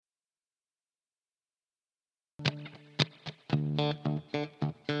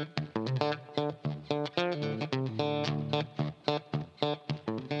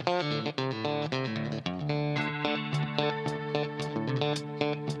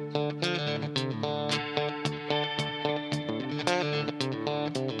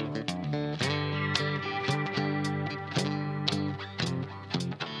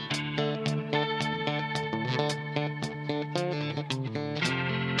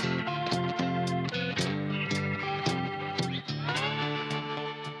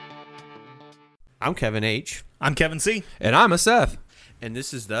I'm Kevin H. I'm Kevin C. And I'm a Seth. And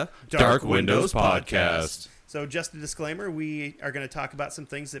this is the Dark Windows Podcast. So just a disclaimer, we are going to talk about some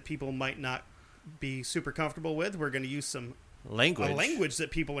things that people might not be super comfortable with. We're going to use some language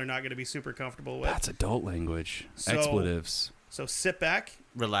that people are not going to be super comfortable with. That's adult language. So- Expletives. So sit back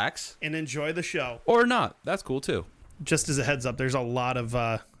relax. and enjoy the show. Or not. That's cool too. Just as a heads up, there's a lot of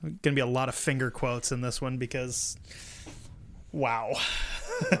going to be a lot of finger quotes in this one because, wow.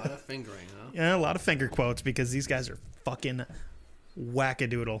 A lot of fingering, huh? Yeah, a lot of finger quotes because these guys are fucking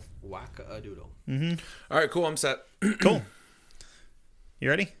wackadoodle. Whack-a-doodle. All right, cool. I'm set. Cool. You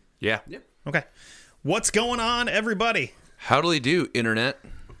ready? Yeah. Yep. Okay. What's going on, everybody? How'd do, internet?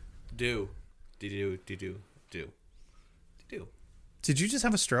 Do. Did you just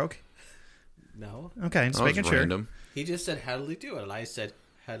have a stroke? No. Okay, just That was making sure. random. He just said, how do do? And I said,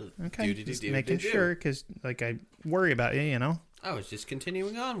 how do Okay, do just do making do. sure because like I worry about you, you know. I was just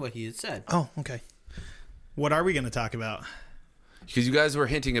continuing on what he had said. Oh, okay. What are we going to talk about? Because you guys were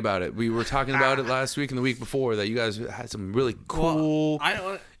hinting about it. We were talking about it last week and the week before that you guys had some really cool, Well, I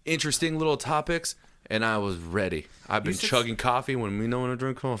don't. interesting little topics, and I was ready. I've been said- chugging coffee. When I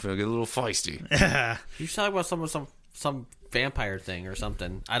drink coffee, I get a little feisty. You should talk about some vampire thing or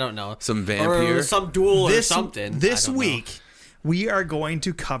something. I don't know. Some vampire? Or some duel or something. This I don't know. week, we are going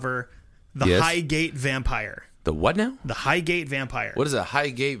to cover the Yes. Highgate Vampire. The what now? The Highgate Vampire. What is a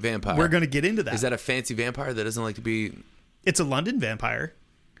Highgate vampire? We're going to get into that. Is that a fancy vampire that doesn't like to be... It's a London vampire,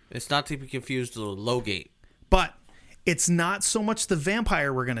 It's not to be confused with Lowgate. but it's not so much the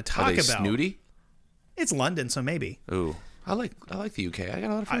vampire we're going to Are talk they about. snooty? It's London, so maybe. Ooh. I like the UK. I got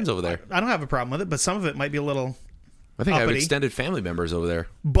a lot of friends over there. I don't have a problem with it, but some of it might be a little... I think I have uppity. extended family members over there.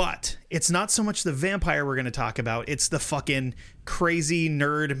 But it's not so much the vampire we're going to talk about. It's the fucking crazy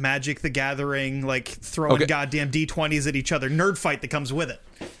nerd Magic the Gathering, like throwing Okay. goddamn D20s at each other nerd fight that comes with it.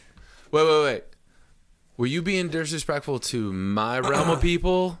 Wait. Were you being disrespectful to my realm of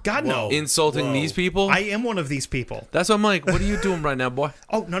people? God, no. Insulting these people? I am one of these people. That's what I'm like. What are you doing right now, boy?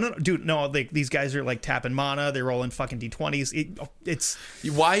 Oh, no, dude, no, like these guys are like tapping mana. They're rolling fucking D20s. It's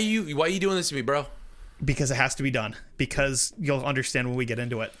Why are you doing this to me, bro? because it has to be done because you'll understand when we get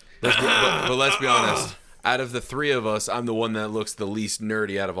into it. But let's be honest. Out of the three of us, I'm the one that looks the least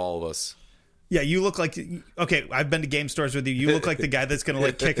nerdy out of all of us. Yeah, you look like, okay, I've been to game stores with you. You look like the guy that's going to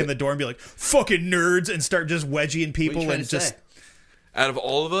like kick in the door and be like, fucking nerds, and start just wedging people trying and to just, say? Out of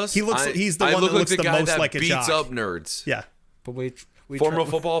all of us, he's the I one look that looks like the the guy most that like a beats jock. up nerds. Yeah. But we Former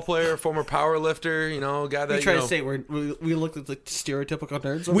football player, former power lifter, guy that We try to say we look like the stereotypical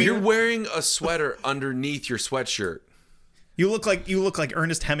nerds. Over You're here. wearing a sweater underneath your sweatshirt. You look like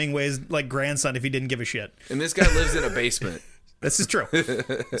Ernest Hemingway's like grandson if he didn't give a shit. And this guy lives in a basement. This is true.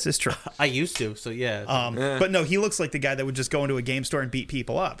 This is true. I used to, so yeah. But no, he looks like the guy that would just go into a game store and beat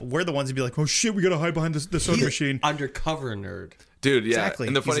people up. We're the ones who'd be like, oh shit, we gotta hide behind the soda machine. Undercover nerd. Dude, yeah. Exactly.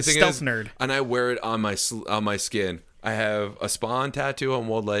 And the funny He's a thing stealth is, nerd. and I wear it on my skin. I have a Spawn tattoo on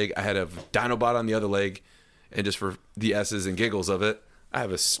one leg. I had a Dinobot on the other leg. And just for the S's and giggles of it, I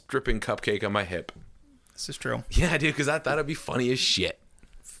have a stripping cupcake on my hip. This is true. Yeah, dude, because I thought it'd be funny as shit.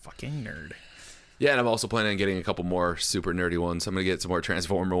 Fucking nerd. Yeah, and I'm also planning on getting a couple more super nerdy ones. I'm going to get some more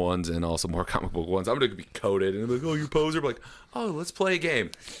Transformer ones and also more comic book ones. I'm going to be coded and be like, oh, you poser. I'm like, oh, let's play a game.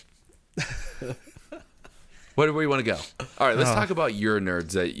 Where do we want to go? All right, let's talk about your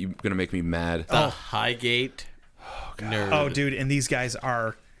nerds that you're going to make me mad. The Highgate nerd. Oh, dude, and these guys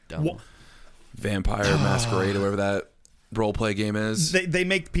are. Dumb. Vampire Masquerade or whatever that role play game is. They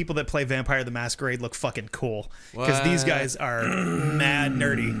make people that play Vampire the Masquerade look fucking cool because these What? guys are mad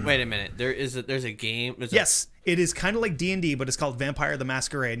nerdy. Wait a minute. There's a game. Yes, it is kind of like D&D, but it's called Vampire the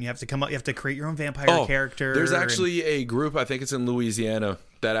Masquerade, and you have to create your own vampire character. There's and- actually a group, I think it's in Louisiana,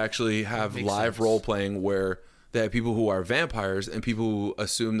 that actually have Makes live sense. role playing where they have people who are vampires and people who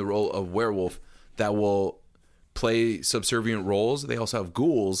assume the role of werewolf that will play subservient roles. They also have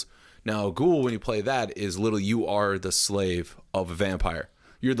ghouls. Now, a ghoul, when you play that, is literally you are the slave of a vampire.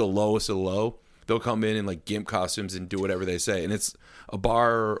 You're the lowest of the low. They'll come in like gimp costumes and do whatever they say. And it's a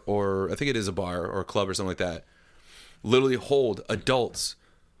bar, or I think it is a bar or a club or something like that. Literally hold adults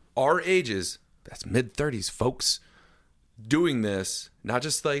our ages, that's mid-30s, folks, doing this, not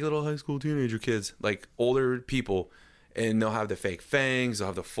just like little high school teenager kids, like older people, and they'll have the fake fangs, they'll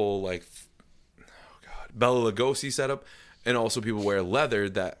have the full like Bela Lugosi setup, and also people wear leather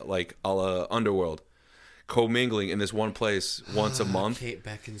that like a la Underworld, commingling in this one place once a month. Kate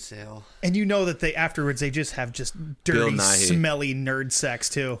Beckinsale. And you know that they afterwards they just have just Bill dirty, Nighy. smelly nerd sex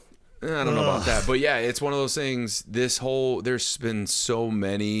too. I don't know about that, but yeah, it's one of those things. There's been so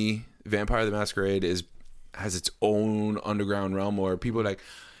many. Vampire the Masquerade has its own underground realm where people are like,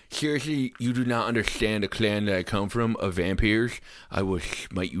 seriously, you do not understand the clan that I come from of vampires. I will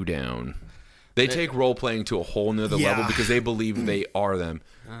smite you down. They take role playing to a whole nother level because they believe they are them.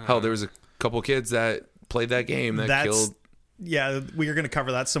 Hell, there was a couple kids that played that game that killed. Yeah, we are going to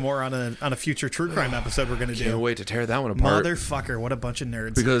cover that some more on a future true crime episode we're going to do. Can't wait to tear that one apart. Motherfucker, what a bunch of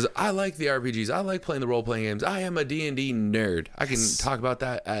nerds. Because I like the RPGs. I like playing the role-playing games. I am a D&D nerd. I can talk about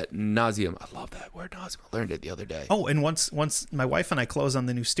that at nauseum. I love that word nauseum. I learned it the other day. Oh, and once my wife and I close on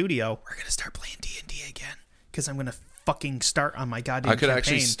the new studio, we're going to start playing D&D again. Because I'm going to fucking start on my goddamn campaign.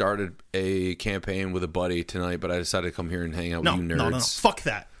 Actually started a campaign with a buddy tonight, but I decided to come here and hang out with you nerds. No. Fuck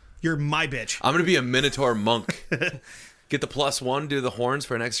that. You're my bitch. I'm going to be a Minotaur monk. Get the +1, do the horns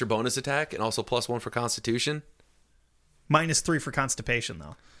for an extra bonus attack, and also +1 for Constitution. -3 for constipation,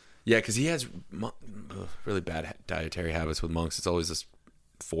 though. Yeah, because he has really bad dietary habits with monks. It's always this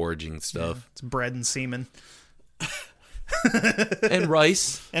foraging stuff. Yeah, it's bread and semen. And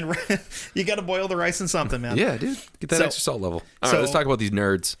rice. And you got to boil the rice in something, man. Yeah, dude. Get that extra salt level. All right, let's talk about these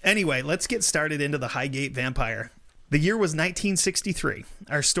nerds. Anyway, let's get started into the Highgate Vampire. The year was 1963.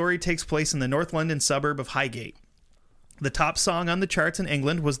 Our story takes place in the North London suburb of Highgate. The top song on the charts in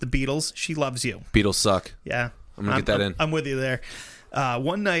England was the Beatles' She Loves You. Beatles suck. Yeah. I'm going to get that in. I'm with you there.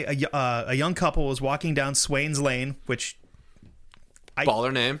 One night, a young couple was walking down Swains Lane, which...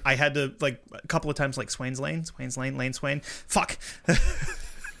 Baller name. I had to, a couple of times, Swains Lane, Lane Swain. Fuck.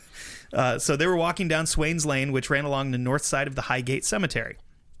 So they were walking down Swains Lane, which ran along the north side of the Highgate Cemetery.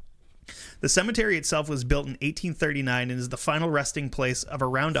 The cemetery itself was built in 1839 and is the final resting place of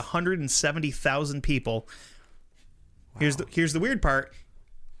around 170,000 people. Wow. Here's the weird part.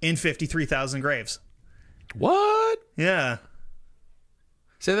 In 53,000 graves. What? Yeah.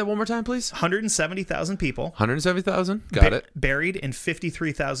 Say that one more time, please. 170,000 people. 170,000. Got it. Buried in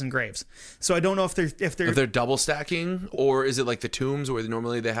 53,000 graves. So I don't know if they're double stacking, or is it like the tombs where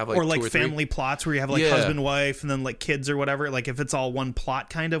normally they have or two or family plots where you have husband, wife, and then kids or whatever. If it's all one plot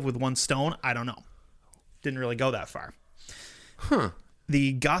kind of with one stone. I don't know. Didn't really go that far. Huh.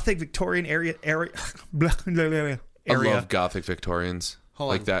 The Gothic Victorian area. I love Gothic Victorians.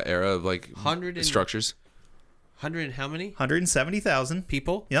 That era of structures. 100 and how many? 170,000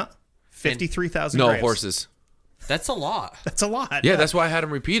 people. Yeah. 53,000 No, graves. horses. That's a lot. That's a lot. Yeah, that's why I had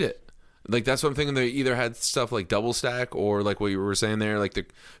them repeat it. That's what I'm thinking. They either had stuff like double stack or what you were saying there. The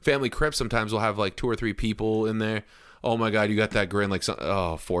family crypt sometimes will have 2 or 3 people in there. Oh my God, you got that grin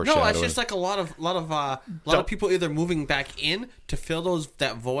foreshadowing. No, it's just a lot of people either moving back in to fill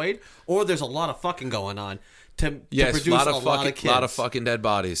that void, or there's a lot of fucking going on to produce a lot of kids. A lot of fucking dead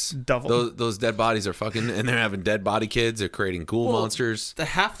bodies. Those dead bodies are fucking, and they're having dead body kids. They're creating ghoul monsters.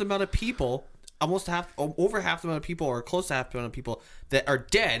 Half the amount of people, over half the amount of people, or close to half the amount of people that are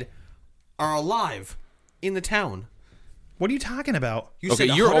dead are alive in the town. What are you talking about? You're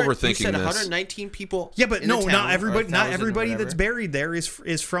overthinking you said this. 119 people. Yeah, but no, not everybody. Not everybody that's buried there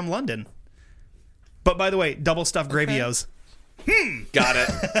is from London. But by the way, double stuffed gravios. Got it.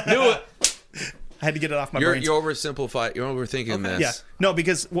 Knew it. I had to get it off my brain. You're oversimplifying. You're overthinking this. Yeah, no,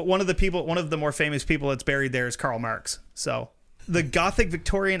 because one of the more famous people that's buried there is Karl Marx. So the Gothic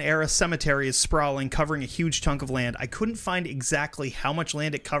Victorian era cemetery is sprawling, covering a huge chunk of land. I couldn't find exactly how much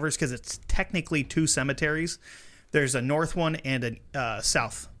land it covers because it's technically 2 cemeteries. There's a north one and a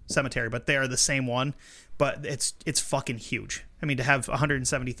south cemetery, but they are the same one. But it's fucking huge. I mean, to have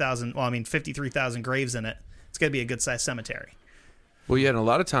 53,000 graves in it, it's got to be a good sized cemetery. Well, yeah, and a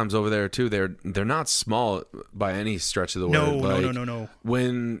lot of times over there too, they're not small by any stretch of the word. No.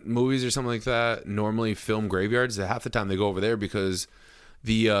 When movies or something like that normally film graveyards, half the time they go over there because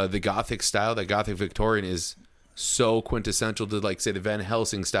the Gothic style, that Gothic Victorian, is so quintessential to say the Van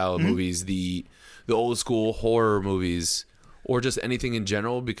Helsing style of movies, the old school horror movies, or just anything in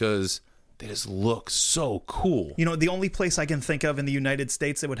general, because they just look so cool. The only place I can think of in the United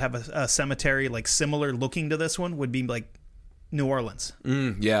States that would have a cemetery similar looking to this one would be New Orleans.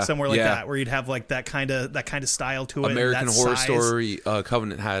 Somewhere like that, where you'd have that kind of style to it. American Horror Story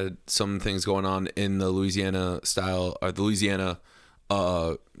Covenant had some things going on in the Louisiana style, or the Louisiana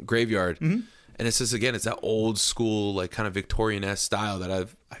graveyard. And it's just, again, it's that old school, kind of Victorian-esque style that I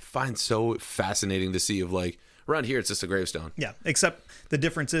find so fascinating to see of, around here, it's just a gravestone. Yeah, except the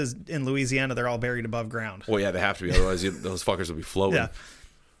difference is in Louisiana, they're all buried above ground. Well, yeah, they have to be. Otherwise, those fuckers will be floating. Yeah.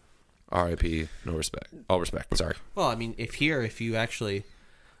 R.I.P. No respect. All respect. Sorry. Well, I mean, if you actually,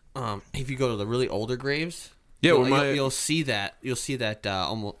 if you go to the really older graves, you'll see that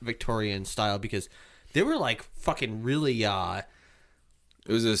almost Victorian style, because they were fucking really.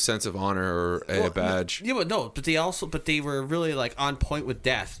 It was a sense of honor or a badge. Yeah, but they were really on point with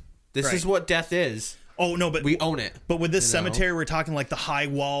death. This is what death is. Oh no, but we own it. But with this cemetery, we're talking like the high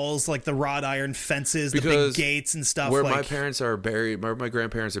walls, like the wrought iron fences, the big gates and stuff. Where my parents are buried, my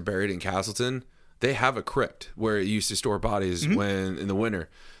grandparents are buried in Castleton. They have a crypt where it used to store bodies when in the winter.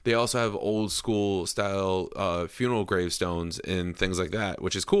 They also have old school style funeral gravestones and things like that,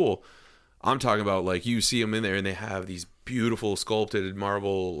 which is cool. I'm talking about like you see them in there and they have these beautiful sculpted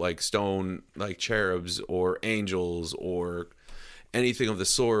marble like stone like cherubs or angels or anything of the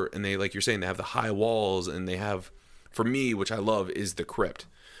sort, and they, like you're saying, they have the high walls, and they have, for me, which I love, is the crypt.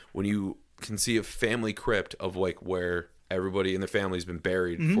 When you can see a family crypt of like where everybody in the family's been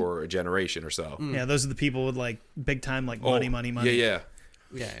buried for a generation or so. Yeah, those are the people with like big time like money. Yeah.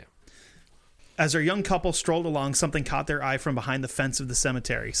 As our young couple strolled along, something caught their eye from behind the fence of the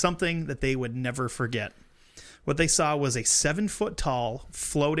cemetery, something that they would never forget. What they saw was a 7-foot-tall,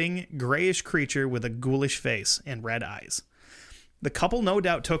 floating, grayish creature with a ghoulish face and red eyes. The couple no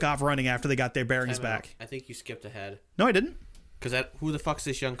doubt took off running after they got their bearings back. I think you skipped ahead. No, I didn't. Because who the fuck's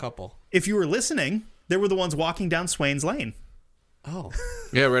this young couple? If you were listening, they were the ones walking down Swain's Lane. Oh.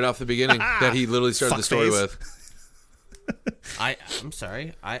 Yeah, right off the beginning that he literally started the story with. I'm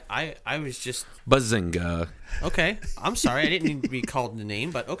sorry. I was just... Bazinga. Okay. I'm sorry. I didn't need to be called the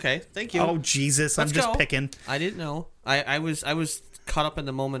name, but okay. Thank you. Oh, Jesus. I'm just picking. I didn't know. I was caught up in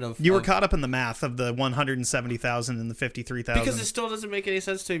the moment of... You were caught up in the math of the 170,000 and the 53,000. Because it still doesn't make any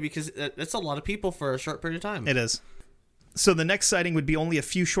sense to me, because it's a lot of people for a short period of time. It is. So the next sighting would be only a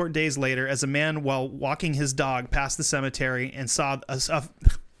few short days later, as a man, while walking his dog past the cemetery, and saw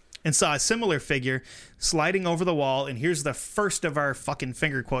a similar figure sliding over the wall, and here's the first of our fucking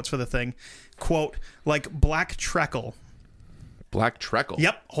finger quotes for the thing. Quote, like Black Treckle. Black Treckle?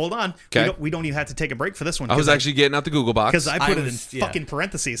 Yep, hold on. Okay. We don't even have to take a break for this one. I was actually getting out the Google box. Because I put it in fucking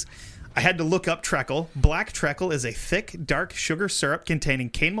parentheses. I had to look up treacle. Black treacle is a thick, dark sugar syrup containing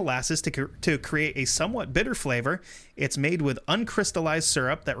cane molasses to create a somewhat bitter flavor. It's made with uncrystallized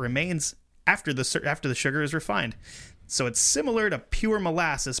syrup that remains after the sugar is refined. So it's similar to pure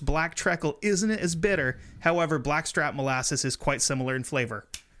molasses. Black treacle isn't as bitter. However, blackstrap molasses is quite similar in flavor.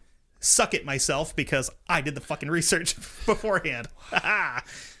 Suck it myself, because I did the fucking research beforehand.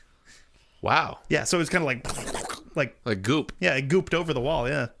 Wow. Yeah, so it was kind of like goop. Yeah, it gooped over the wall,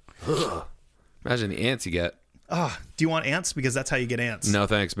 yeah. Imagine the ants you get. Do you want ants? Because that's how you get ants. No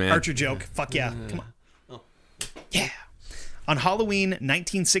thanks, man. Archer joke. Fuck yeah. Come on. Oh. Yeah. On Halloween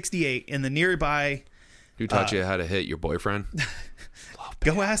 1968, in the nearby... Who taught you how to hit your boyfriend?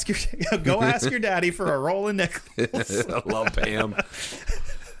 Go ask your daddy for a roll of nickels. I love Pam.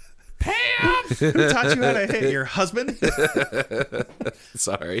 Pam! Who taught you how to hit your husband?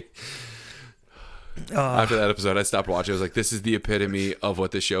 Sorry. After that episode, I stopped watching. I was like, this is the epitome of what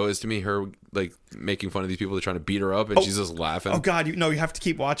this show is to me. Her like making fun of these people that are trying to beat her up, and she's just laughing. Oh God, you have to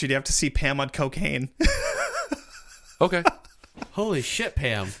keep watching. You have to see Pam on cocaine. Okay. Holy shit,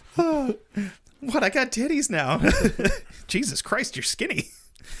 Pam. What? I got titties now. Jesus Christ, you're skinny.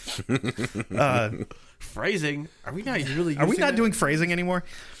 Phrasing. Are we not really? Are we not doing phrasing anymore?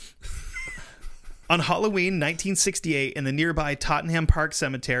 On Halloween 1968, in the nearby Tottenham Park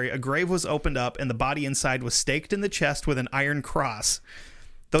Cemetery, a grave was opened up and the body inside was staked in the chest with an iron cross.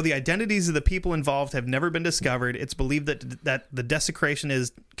 Though the identities of the people involved have never been discovered, it's believed that the desecration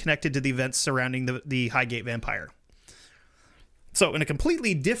is connected to the events surrounding the Highgate vampire. So, in a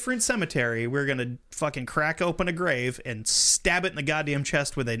completely different cemetery, we're going to fucking crack open a grave and stab it in the goddamn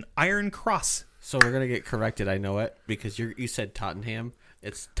chest with an iron cross. So we're going to get corrected, I know it, because you said Tottenham.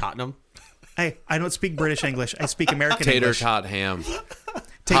 It's Tottenham. Hey, I don't speak British English. I speak American English. Tater tot ham.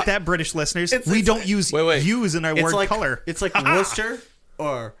 Take that, British listeners. We don't use use in our word color. It's like Worcester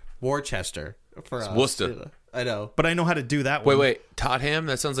or Worcester for us. Worcester. I know. But I know how to do that one. Wait. Tottenham?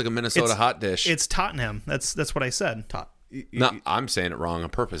 That sounds like a Minnesota hot dish. It's Tottenham. That's what I said. No, I'm saying it wrong on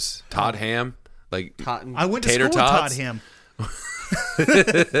purpose. Tottenham? Like Totten. I went to tater school tots? with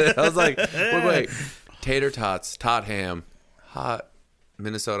Tottenham. I was like, wait. Tater tots, Tottenham, hot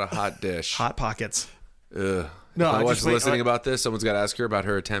Minnesota hot dish. Hot Pockets. Ugh. No, I watched listening about this. Someone's got to ask her about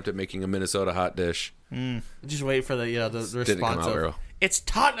her attempt at making a Minnesota hot dish. Just wait for the response Didn't come out, of, it's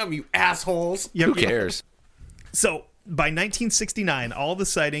Tottenham, you assholes. Who cares? So, by 1969, all the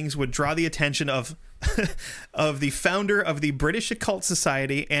sightings would draw the attention of the founder of the British Occult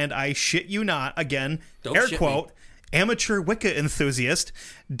Society, and I shit you not, again, Don't air shit quote, me. amateur Wicca enthusiast,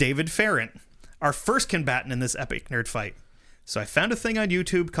 David Farrant, our first combatant in this epic nerd fight. So I found a thing on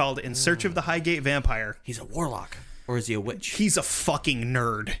YouTube called In Search of the Highgate Vampire. He's a warlock. Or is he a witch? He's a fucking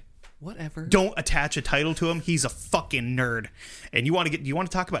nerd. Whatever. Don't attach a title to him. He's a fucking nerd. And you want to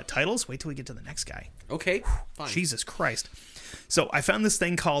talk about titles? Wait till we get to the next guy. Okay, fine. Jesus Christ. So I found this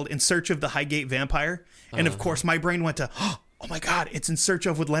thing called In Search of the Highgate Vampire. And of course, my brain went to, oh my God, it's In Search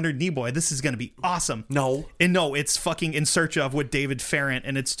of with Leonard Nimoy. This is going to be awesome. No. And no, it's fucking In Search of with David Farrant.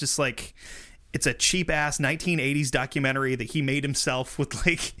 And it's just like, it's a cheap ass 1980s documentary that he made himself with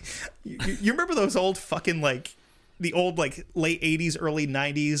like, you remember those old fucking like, the old like late 80s, early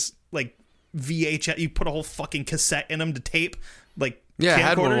 90s, like VHS, you put a whole fucking cassette in them to tape, like yeah, I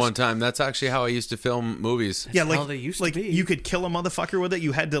had one time. That's actually how I used to film movies. Yeah, like how they used like to be. You could kill a motherfucker with it.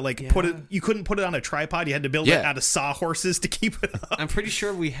 You had to like put it. You couldn't put it on a tripod. You had to build it out of sawhorses to keep it up. I'm pretty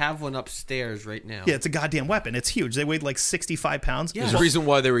sure we have one upstairs right now. Yeah, it's a goddamn weapon. It's huge. They weighed like 65 pounds. Yeah. There's a reason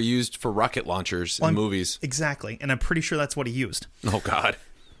why they were used for rocket launchers in movies. Exactly, and I'm pretty sure that's what he used. Oh God.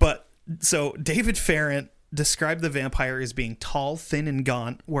 But so David Farrant described the vampire as being tall, thin, and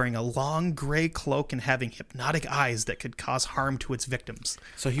gaunt, wearing a long gray cloak and having hypnotic eyes that could cause harm to its victims.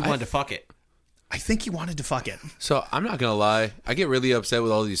 So he wanted to fuck it. I think he wanted to fuck it. So I'm not gonna lie, I get really upset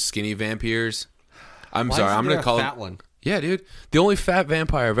with all these skinny vampires. I'm Why sorry, isn't I'm there gonna a call fat him. one. Yeah, dude. The only fat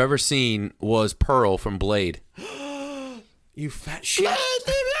vampire I've ever seen was Pearl from Blade. You fat shit.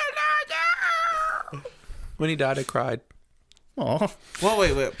 When he died, I cried. Oh, Well,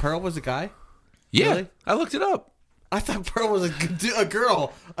 wait. Pearl was a guy? Yeah, Really? I looked it up. I thought Pearl was a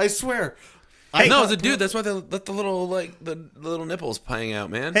girl. I swear. No, it's a dude. That's why they let the little the little nipples hang out,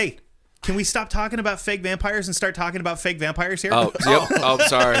 man. hey, can we stop talking about fake vampires and start talking about fake vampires here? Oh, yep. Oh,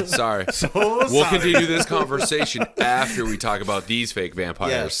 sorry. We'll sorry. continue this conversation after we talk about these fake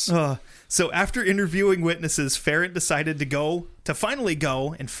vampires. Yes. So after interviewing witnesses, Farrant decided to finally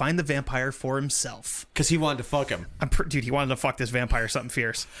go and find the vampire for himself. Because he wanted to fuck him. Dude, he wanted to fuck this vampire something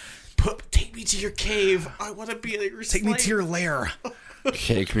fierce. Take me to your cave. I want to be your Take me to your lair.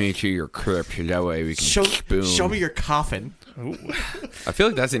 Take me to your crypt. That way we can show me your coffin. I feel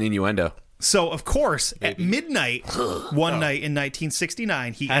like that's an innuendo. So, of course, at midnight, one night in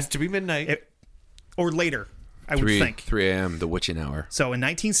 1969, he Has to be midnight. or later, I would think. 3 a.m. the witching hour. So in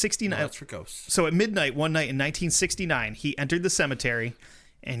 1969, That's for ghosts. so at midnight one night in 1969, he entered the cemetery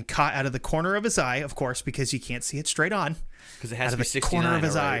and caught out of the corner of his eye, of course, because you can't see it straight on. Because it has Out to of be the 69. corner of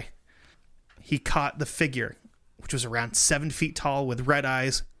his already. eye, he caught the figure, which was around 7 feet tall with red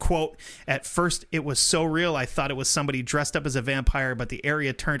eyes. Quote, "At first, it was so real, I thought it was somebody dressed up as a vampire, but the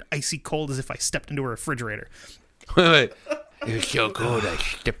area turned icy cold as if I stepped into a refrigerator." Wait. It was so cold I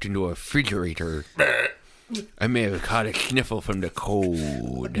stepped into a refrigerator. I may have caught a sniffle from the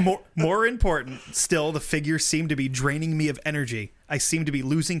cold. More important still, the figure seemed to be draining me of energy. I seemed to be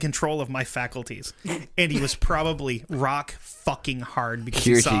losing control of my faculties. And he was probably rock fucking hard because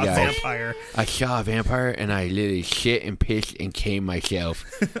he Seriously, saw a guys. vampire. I saw a vampire and I literally shit and pissed and came myself.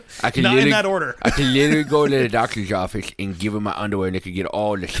 I could Not in literally- that order. I could literally go to the doctor's office and give him my underwear and they could get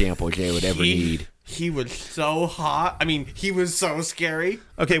all the samples they would ever need. He was so hot. I mean, he was so scary.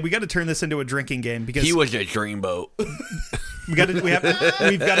 Okay, we got to turn this into a drinking game because He was a dreamboat. we've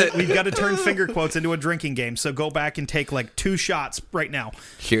got to turn finger quotes into a drinking game. So go back and take like 2 shots right now.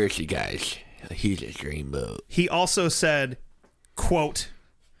 Seriously, guys. He's a dreamboat. He also said, quote,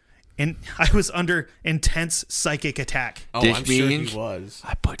 "And I was under intense psychic attack." Oh, This I'm sure means- he was.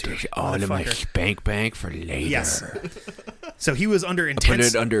 I put this all in my motherfucker. spank bank for later. Yes. So he was under Put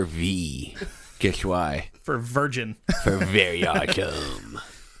intense it under V. Guess why? for virgin. For very awesome.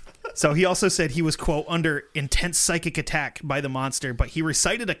 So he also said he was, quote, under intense psychic attack by the monster, but he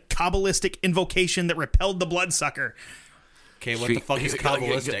recited a Kabbalistic invocation that repelled the bloodsucker. Okay, what the fuck is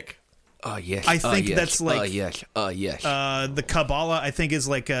Kabbalistic? Oh, yes. I think yes. that's like- yes. Yes. The Kabbalah, I think, is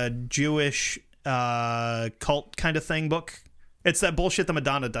like a Jewish cult kind of thing book. It's that bullshit that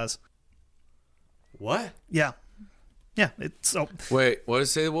Madonna does. What? Yeah. Yeah. Wait, what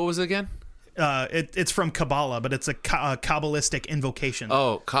was it again? It's from Kabbalah, but it's a Kabbalistic invocation.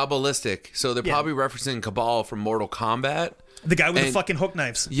 Oh, Kabbalistic. So they're probably referencing Cabal from Mortal Kombat. The guy with the and- fucking hook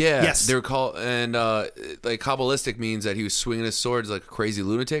knives. Yeah, Yes. they're called, and like Kabbalistic means that he was swinging his swords like a crazy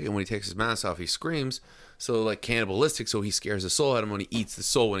lunatic, and when he takes his mask off, he screams. So like cannibalistic, so he scares the soul out of him when he eats the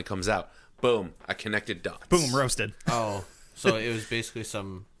soul when it comes out. Boom! I connected dots. Boom, roasted. Oh, so it was basically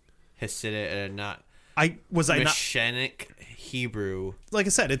some Hasidic, not I not Messianic Hebrew. like I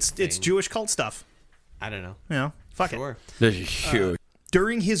said, it's Jewish cult stuff. I don't know. You know, fuck it. Sure. This is huge.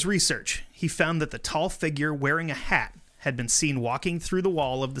 During his research, he found that the tall figure wearing a hat had been seen walking through the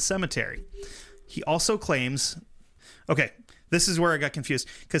wall of the cemetery. He also claims... Okay, this is where I got confused.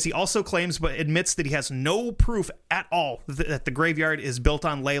 Because he also claims but admits that he has no proof at all that the graveyard is built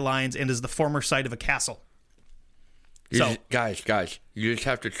on ley lines and is the former site of a castle. Guys, you just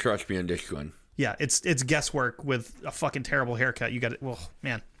have to trust me on this one. Yeah, it's guesswork with a fucking terrible haircut. You got it. Well,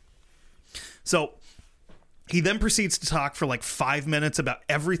 man. So he then proceeds to talk for like 5 minutes about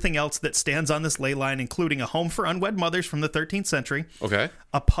everything else that stands on this ley line, including a home for unwed mothers from the 13th century. Okay.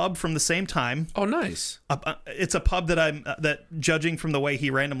 A pub from the same time. Oh, nice. It's a pub that judging from the way he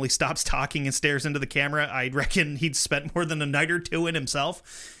randomly stops talking and stares into the camera, I reckon he'd spent more than a night or two in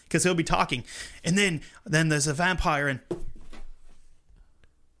himself, because he'll be talking. And then there's a vampire and...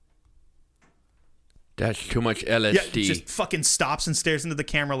 That's too much LSD. Yeah, just fucking stops and stares into the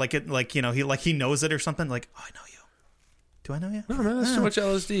camera he knows it or something. Like, oh, I know you. Do I know you? No, man, that's too much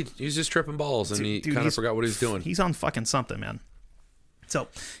LSD. He's just tripping balls, and he kind of forgot what he's doing. He's on fucking something, man. So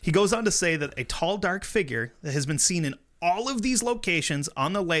he goes on to say that a tall, dark figure that has been seen in all of these locations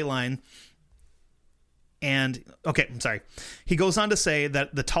on the ley line. And he goes on to say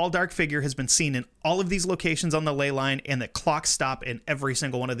that the tall, dark figure has been seen in all of these locations on the ley line, and that clocks stop in every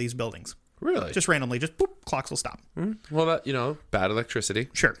single one of these buildings. Really? Just randomly, just boop, clocks will stop. Well, that, bad electricity.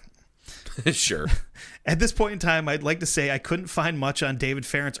 Sure. Sure. At this point in time, I'd like to say I couldn't find much on David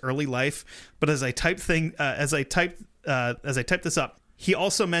Farrant's early life, but as I typed this up, he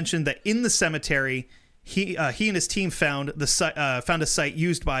also mentioned that in the cemetery, he and his team found a site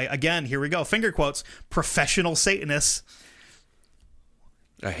used by, again, here we go, finger quotes, professional Satanists.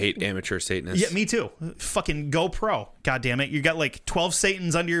 I hate amateur Satanists. Yeah, me too. Fucking go pro. God damn it. You got like 12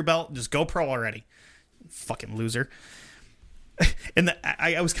 Satans under your belt. Just go pro already. Fucking loser. And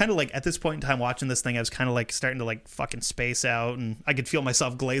I was kind of like, at this point in time watching this thing, I was kind of like starting to like fucking space out, and I could feel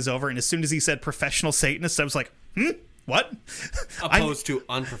myself glaze over. And as soon as he said professional Satanists, I was like, what? Opposed to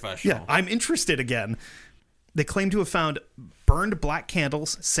unprofessional. Yeah, I'm interested again. They claim to have found burned black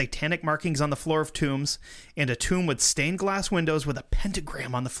candles, satanic markings on the floor of tombs, and a tomb with stained glass windows with a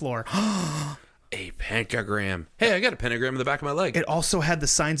pentagram on the floor. A pentagram. Hey, I got a pentagram in the back of my leg. It also had the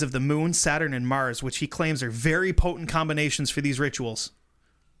signs of the moon, Saturn, and Mars, which he claims are very potent combinations for these rituals.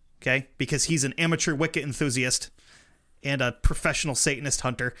 Okay? Because he's an amateur Wicca enthusiast and a professional Satanist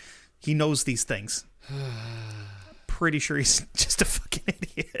hunter. He knows these things. Pretty sure he's just a fucking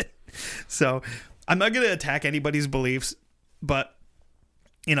idiot. So... I'm not going to attack anybody's beliefs, but,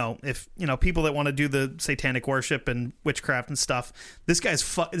 if, people that want to do the satanic worship and witchcraft and stuff, this guy's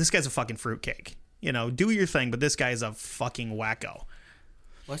a fucking fruitcake. Do your thing, but this guy is a fucking wacko.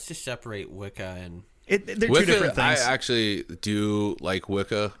 Let's just separate Wicca and... They're Wicca, two different things. I actually do like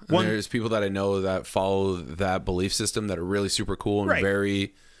Wicca. And there's people that I know that follow that belief system that are really super cool and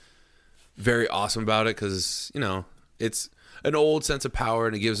very, very awesome about it because, it's... an old sense of power,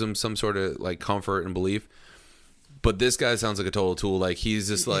 and it gives him some sort of like comfort and belief. But this guy sounds like a total tool. Like he's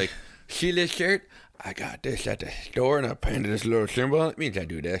just like, see this shirt? I got this at the store, and I painted this little symbol. It means I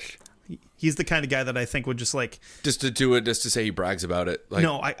do this. He's the kind of guy that I think would just like to do it, just to say he brags about it. Like,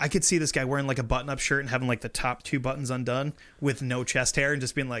 no, I could see this guy wearing like a button-up shirt and having like the top two buttons undone with no chest hair, and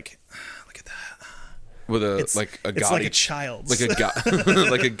just being like, look at that. With it's like a child's,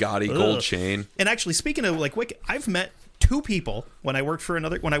 like a gaudy gold chain. And actually, speaking of like Wicca, I've met two people when I worked for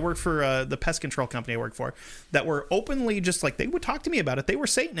the pest control company I worked for that were openly just like, they would talk to me about it. They were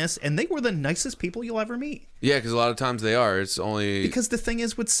Satanists, and they were the nicest people you'll ever meet. Yeah, because a lot of times they are. It's only because the thing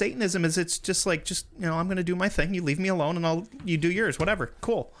is with Satanism is it's just like, I'm going to do my thing. You leave me alone, and you do yours. Whatever,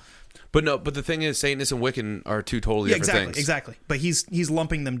 cool. But the thing is, Satanist and Wiccan are two totally different things. Exactly. But he's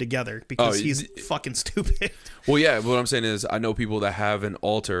lumping them together because he's fucking stupid. Well, yeah. What I'm saying is, I know people that have a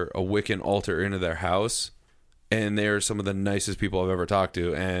Wiccan altar into their house. And they're some of the nicest people I've ever talked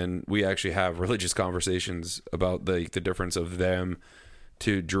to. And we actually have religious conversations about the difference of them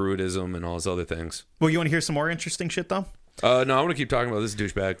to Druidism and all those other things. Well, you want to hear some more interesting shit, though? No, I want to keep talking about this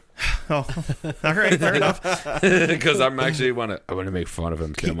douchebag. Oh, all right, fair enough. Because I'm actually I want to make fun of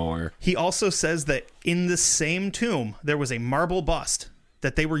him some more. He also says that in the same tomb, there was a marble bust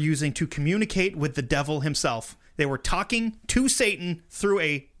that they were using to communicate with the devil himself. They were talking to Satan through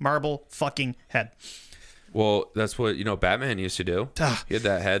a marble fucking head. Well, that's what, Batman used to do. He had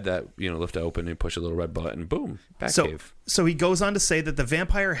that head that, lift open and push a little red button. Boom. Batcave. So he goes on to say that the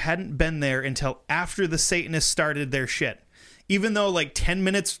vampire hadn't been there until after the Satanists started their shit. Even though like 10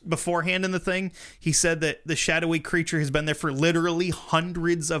 minutes beforehand in the thing, he said that the shadowy creature has been there for literally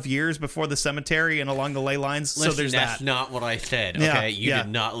hundreds of years before the cemetery and along the ley lines. Listen, so there's that's not what I said. Okay, you did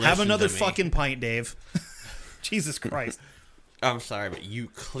not listen. Have another to me. fucking pint, Dave. Jesus Christ. I'm sorry, but you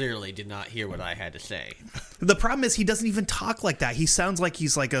clearly did not hear what I had to say. The problem is he doesn't even talk like that. He sounds like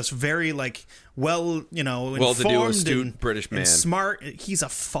he's like a very like well-to-do, astute British man, and smart. He's a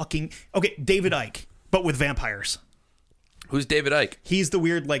fucking David Icke, but with vampires. Who's David Icke? He's the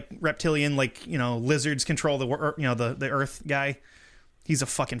weird, like, reptilian, like, lizards control the Earth guy. He's a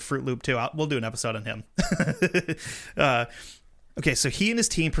fucking Fruit Loop, too. We'll do an episode on him. Okay, so he and his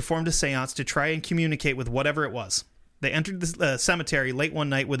team performed a seance to try and communicate with whatever it was. They entered the cemetery late one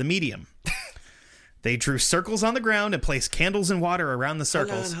night with a medium. They drew circles on the ground and placed candles and water around the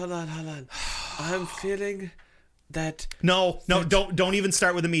circles. Hold on. I'm feeling that... No, don't even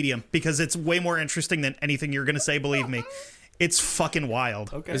start with a medium, because it's way more interesting than anything you're going to say, believe me. It's fucking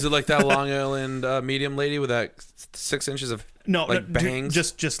wild. Okay. Is it like that Long Island medium lady with that 6 inches of bangs?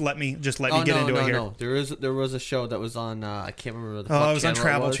 Just let me get into it here. No. There was a show that was on I can't remember the it was on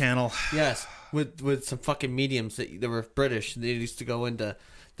Travel Channel. Yes, with some fucking mediums that were British. They used to go into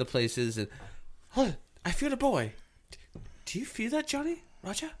the places and I feel a boy. Do you feel that, Johnny?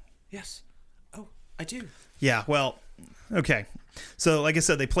 Roger? Yes. Oh, I do. Yeah, well, okay. So, like I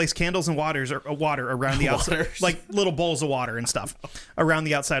said, they placed candles and water around the outside, like little bowls of water and stuff around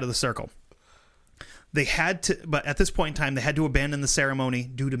the outside of the circle. They had to, but at this point in time, they had to abandon the ceremony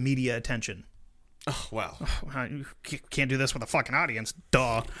due to media attention. Oh, wow. You can't do this with a fucking audience.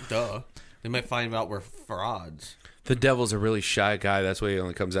 Duh. They might find out we're frauds. The devil's a really shy guy. That's why he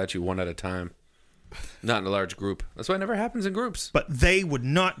only comes at you one at a time. Not in a large group. That's why it never happens in groups. But they would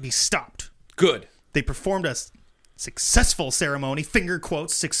not be stopped. Good. They performed a successful ceremony, finger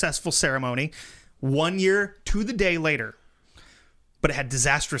quotes, successful ceremony, 1 year to the day later. But it had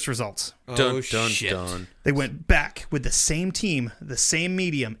disastrous results. Shit. They went back with the same team, the same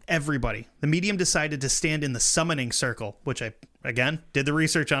medium, everybody. The medium decided to stand in the summoning circle, which I, again, did the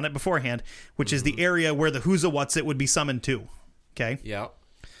research on it beforehand, which is the area where the Who's a What's It would be summoned to. Okay? Yeah.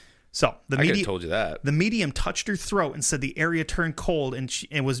 So I could have told you that. The medium touched her throat and said the area turned cold and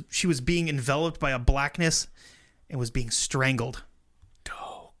she was being enveloped by a blackness and was being strangled.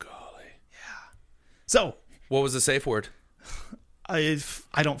 Oh, golly. Yeah. So. What was the safe word? I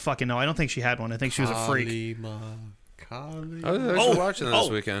don't fucking know. I don't think she had one. I think she was a freak. I was watching that this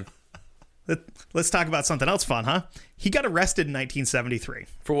weekend. Let's talk about something else fun, huh? He got arrested in 1973.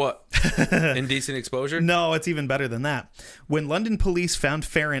 For what? Indecent exposure? No, it's even better than that. When London police found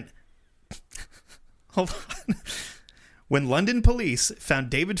Farrant... Hold on. When London police found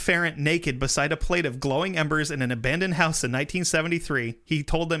David Farrant naked beside a plate of glowing embers in an abandoned house in 1973, he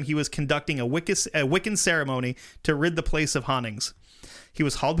told them he was conducting a Wiccan ceremony to rid the place of hauntings. He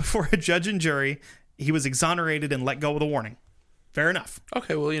was hauled before a judge and jury. He was exonerated and let go with a warning. Fair enough.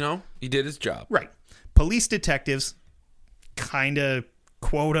 Okay, well, he did his job. Right. Police detectives kind of,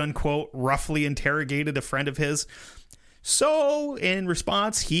 quote unquote, roughly interrogated a friend of his. So, in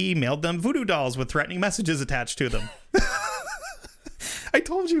response, he mailed them voodoo dolls with threatening messages attached to them. I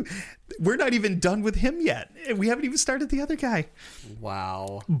told you, we're not even done with him yet. We haven't even started the other guy.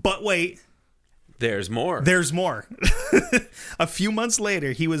 Wow. But wait. There's more. A few months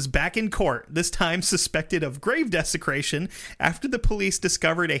later, he was back in court, this time suspected of grave desecration after the police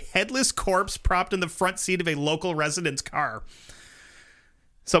discovered a headless corpse propped in the front seat of a local resident's car.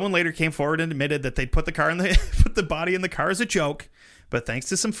 Someone later came forward and admitted that they'd put the body in the car as a joke, but thanks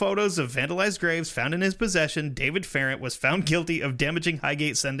to some photos of vandalized graves found in his possession, David Farrant was found guilty of damaging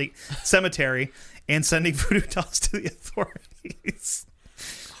Highgate Cemetery and sending voodoo dolls to the authorities.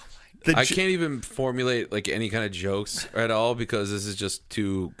 I can't even formulate like any kind of jokes at all because this is just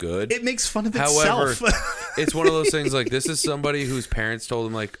too good. It makes fun of itself. However, it's one of those things like this is somebody whose parents told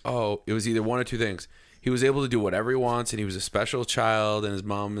him like, oh, it was either one or two things. He was able to do whatever he wants and he was a special child and his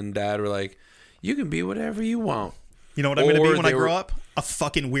mom and dad were like, you can be whatever you want. You know what I'm going to be when I grow up? A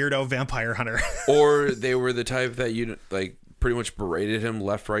fucking weirdo vampire hunter. Or they were the type that you like pretty much berated him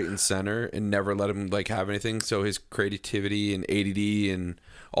left, right, and center and never let him like have anything. So his creativity and ADD and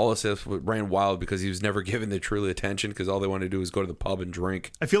all this stuff ran wild because he was never given the truly attention because all they wanted to do was go to the pub and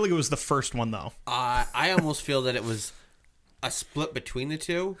drink. I feel like it was the first one though. I almost feel that it was a split between the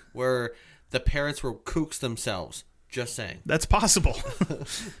two where the parents were kooks themselves. Just saying. That's possible.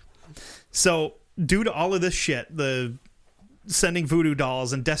 So, due to all of this shit, the sending voodoo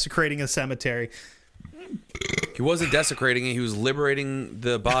dolls and desecrating a cemetery. He wasn't desecrating it. He was liberating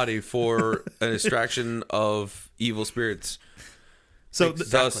the body for an extraction of evil spirits. So,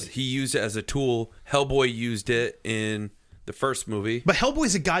 thus, he used it as a tool. Hellboy used it in the first movie. But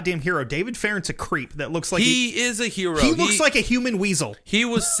Hellboy's a goddamn hero. David Farrant's a creep that looks like... He is a hero. He looks like a human weasel. He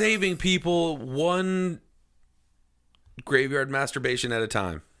was saving people one graveyard masturbation at a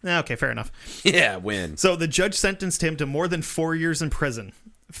time. Okay, fair enough. Yeah, win. So the judge sentenced him to more than 4 years in prison.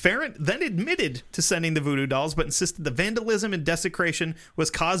 Farrant then admitted to sending the voodoo dolls, but insisted the vandalism and desecration was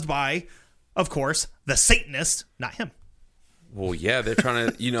caused by, of course, the Satanists, not him. Well, yeah, they're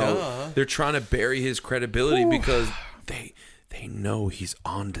trying to, they're trying to bury his credibility because they know he's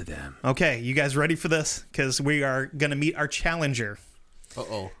onto them. Okay, you guys ready for this? Because we are going to meet our challenger.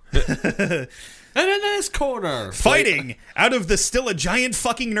 Uh-oh. And in this corner. Fighting out of the still a giant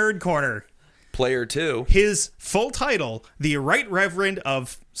fucking nerd corner. Player 2. His full title, the Right Reverend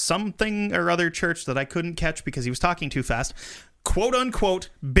of something or other church that I couldn't catch because he was talking too fast, quote unquote,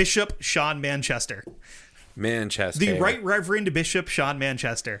 Bishop Sean Manchester. Manchester. The Right Reverend Bishop Sean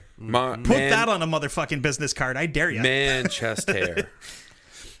Manchester. Put that on a motherfucking business card. I dare you. Manchester.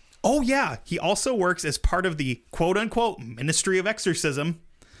 Oh, yeah. He also works as part of the quote unquote Ministry of Exorcism.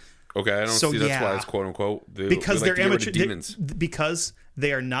 Okay, I don't see that's why it's quote unquote. Because they're amateur demons. Because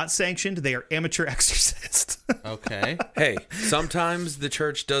they are not sanctioned. They are amateur exorcists. Okay. Hey, sometimes the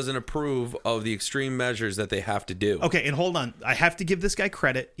church doesn't approve of the extreme measures that they have to do. Okay, and hold on. I have to give this guy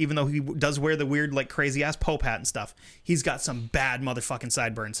credit, even though he does wear the weird, like, crazy-ass Pope hat and stuff. He's got some bad motherfucking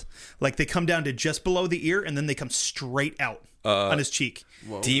sideburns. Like, they come down to just below the ear, and then they come straight out on his cheek.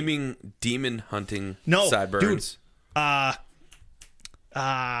 Demon hunting Dude. sideburns.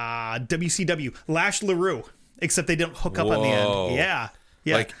 WCW. Lash LaRue. Except they don't hook up on the end. Yeah.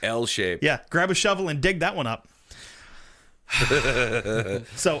 Yeah. Like L-shape. Yeah. Grab a shovel and dig that one up.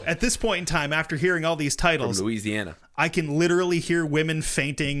 So at this point in time, after hearing all these titles, From Louisiana. I can literally hear women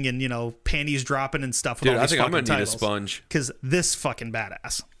fainting and, you know, panties dropping and stuff with Dude, all I these think I'm fucking gonna need a titles. sponge. Because this fucking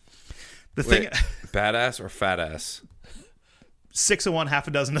badass. The Wait, thing, badass or fat ass? 6 of one, half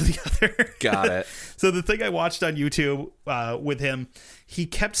a dozen of the other. Got it. So the thing I watched on YouTube with him, he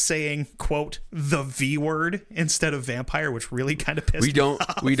kept saying, quote, the V word instead of vampire, which really kind of pissed me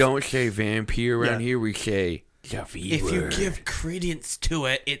off. We don't say vampire around Yeah. here. We say the V If you word. give credence to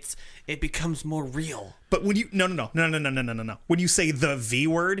it, it becomes more real. But when you no. When you say the V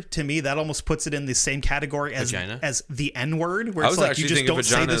word, to me that almost puts it in the same category as Vagina? as the N word, where I it's was like actually you just thinking don't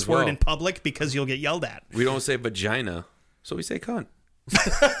say vagina this as word well. in public because you'll get yelled at. We don't say vagina, so we say cunt.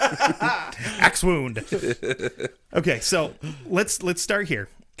 Axe wound. Okay, so let's start here.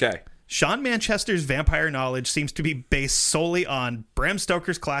 Okay. Sean Manchester's vampire knowledge seems to be based solely on Bram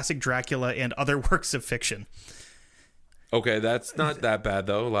Stoker's classic Dracula and other works of fiction. Okay, that's not that bad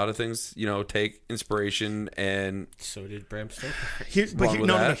though. A lot of things, take inspiration and So did Bram Stoker. Wrong with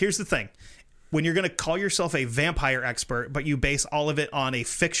No. that. Here's the thing. When you're going to call yourself a vampire expert, but you base all of it on a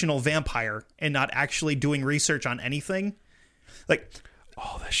fictional vampire and not actually doing research on anything, like,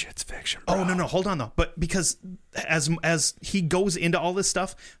 all this shit's fiction. Bro. oh no, hold on though. But because as he goes into all this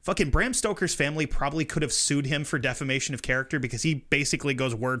stuff, fucking Bram Stoker's family probably could have sued him for defamation of character because he basically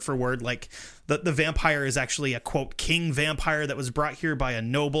goes word for word like the vampire is actually a quote king vampire that was brought here by a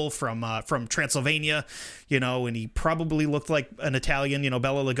noble from Transylvania, and he probably looked like an Italian,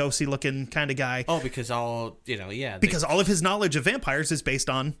 Bela Lugosi looking kind of guy. Oh, because all, yeah. Because all of his knowledge of vampires is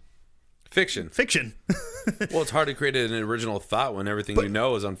based on Fiction. fiction. Well, it's hard to create an original thought when everything you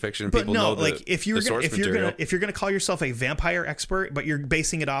know is on fiction. And But people no, know like if you're source if you're material. gonna call yourself a vampire expert, but you're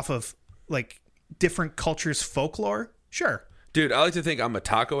basing it off of like different cultures' folklore, sure. Dude, I like to think I'm a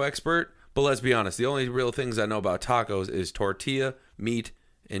taco expert, but let's be honest. The only real things I know about tacos is tortilla, meat,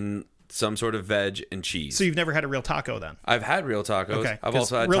 and some sort of veg and cheese. So you've never had a real taco then? I've had real tacos. Okay. I've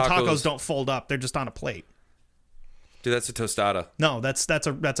 'Cause also had real tacos. tacos don't fold up; they're just on a plate. Dude, that's a tostada. No, that's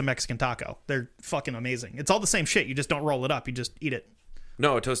a Mexican taco. They're fucking amazing. It's all the same shit. You just don't roll it up. You just eat it.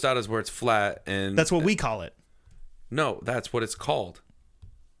 No, a tostada is where it's flat and... That's what we call it. No, that's what it's called.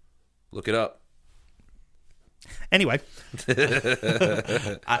 Look it up. Anyway, Don't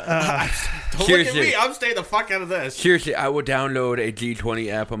look Here's at me. it. I'm staying the fuck out of this. Seriously, I will download a G20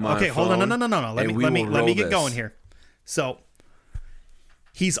 app on my okay, phone. hold on. No. Let and we me will let me roll get this. going here. So,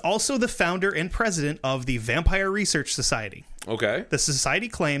 he's also the founder and president of the Vampire Research Society. Okay. The society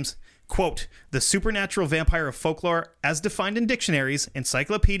claims, quote, the supernatural vampire of folklore, as defined in dictionaries,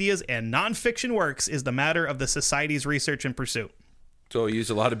 encyclopedias, and nonfiction works, is the matter of the society's research and pursuit. So you use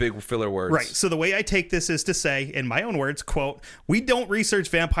a lot of big filler words. Right. So the way I take this is to say, in my own words, quote, we don't research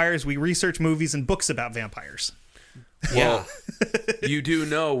vampires, we research movies and books about vampires. Yeah. You do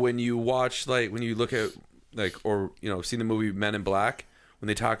know when you watch, like, when you look at, like, or, see the movie Men in Black, when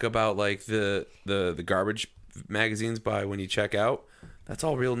they talk about, like, the garbage magazines by when you check out, that's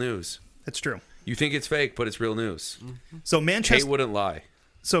all real news. That's true. You think it's fake, but it's real news. So Kate wouldn't lie.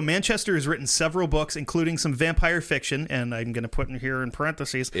 Manchester has written several books, including some vampire fiction, and I'm going to put in here in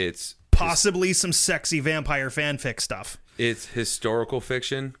parentheses, It's possibly some sexy vampire fanfic stuff. It's historical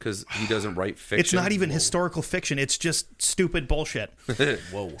fiction because he doesn't write fiction. It's not even historical fiction. It's just stupid bullshit.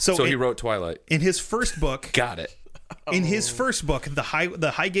 Whoa. So he wrote Twilight. In his first book, Got it.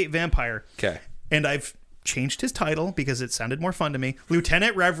 the Highgate Vampire, Okay. and I've changed his title because it sounded more fun to me.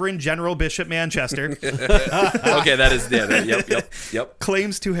 Lieutenant Reverend General Bishop Manchester Okay, that is yep.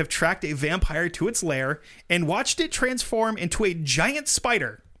 claims to have tracked a vampire to its lair and watched it transform into a giant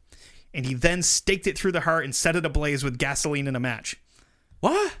spider. And he then staked it through the heart and set it ablaze with gasoline in a match.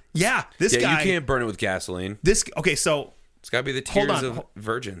 What? Yeah, this Yeah, guy. you can't burn it with gasoline. Okay, so It's got to be the Hold tears on. of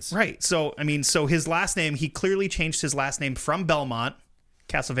virgins. right, so his last name, he clearly changed his last name from Belmont.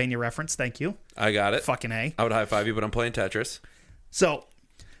 Castlevania reference, thank you. I got it. Fucking A. I would high five you, but I'm playing Tetris. So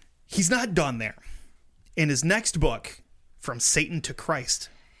he's not done there. In his next book, From Satan to Christ,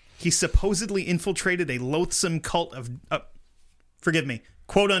 he supposedly infiltrated a loathsome cult of,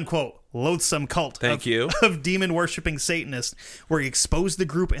 quote unquote, loathsome cult Thank you. of demon worshipping Satanists, where he exposed the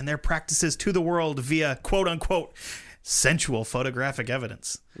group and their practices to the world via, quote unquote, sensual photographic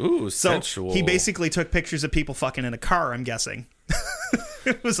evidence. Ooh, So sensual. he basically took pictures of people fucking in a car, I'm guessing.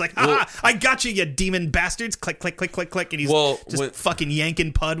 It was like, I got you, you demon bastards. Click, click, click, click, click. And he's fucking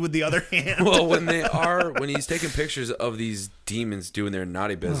yanking Pud with the other hand. Well, when he's taking pictures of these demons doing their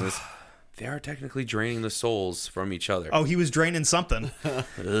naughty business, they are technically draining the souls from each other. Oh, he was draining something.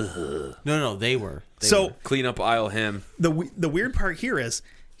 No, they were. Clean up aisle him. The weird part here is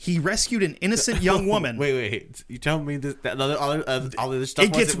he rescued an innocent young woman. Wait. You telling me that all this stuff?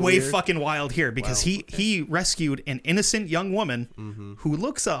 It gets wasn't way weird? fucking wild here because he rescued an innocent young woman who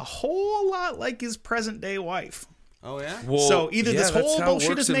looks a whole lot like his present day wife. Oh yeah. Well, So either this that's whole how it bullshit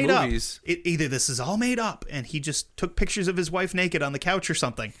works is in made up. movies. Either this is all made up and he just took pictures of his wife naked on the couch or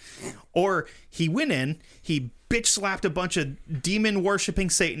something, or he went in, he bitch slapped a bunch of demon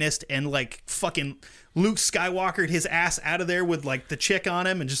worshipping Satanists and like fucking Luke Skywalkered his ass out of there with like the chick on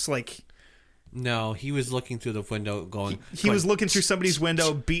him and just like. No, he was looking through the window, going. He was looking through somebody's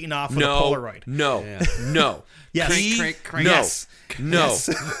window, beating off with No, a Polaroid. no. Yes. Crank. No, Yes.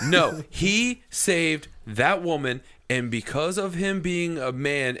 no. He saved that woman, and because of him being a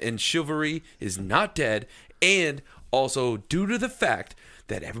man and chivalry is not dead, and also due to the fact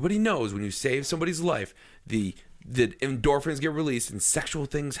that everybody knows when you save somebody's life, the endorphins get released and sexual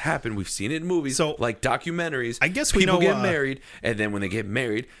things happen. We've seen it in movies, So, like documentaries. I guess we people know, get married, and then when they get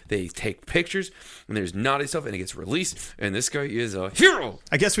married, they take pictures, and there's naughty stuff, and it gets released. And this guy is a hero.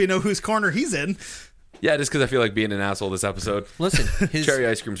 I guess we know whose corner he's in. Yeah, just because I feel like being an asshole this episode. Listen, Cherry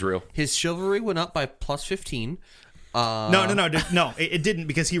ice cream's real. his chivalry went up by plus 15. No, it didn't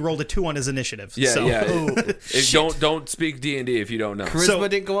because he rolled a 2 on his initiative. Yeah, so. yeah. Don't speak D&D if you don't know. Charisma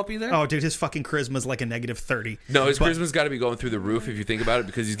didn't go up either. Oh, dude, his fucking charisma's like a negative 30. No, his charisma's got to be going through the roof if you think about it,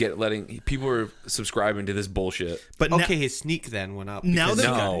 because people are subscribing to this bullshit. But okay, his sneak then went up. now because that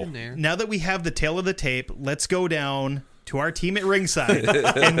he got No. in there. now that we have the tail of the tape, let's go down to our team at ringside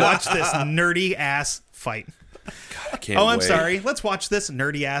and watch this nerdy ass fight. I can't Oh, I'm wait. sorry. Let's watch this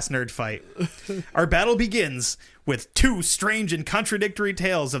nerdy ass nerd fight. Our battle begins with 2 strange and contradictory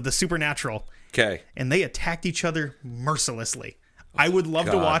tales of the supernatural, Okay. and they attacked each other mercilessly. I would love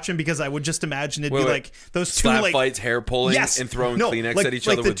to God. watch them because I would just imagine it'd Wait, be wait. like those 2 Slap like fights, hair pulling, yes, and throwing no, Kleenex like, at each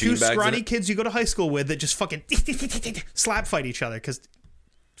like other the with 2 beanbags in scrawny it. kids you go to high school with that just fucking slap fight each other. Because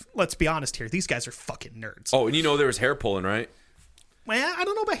let's be honest here, these guys are fucking nerds. Oh, and you know there was hair pulling, right? Well, I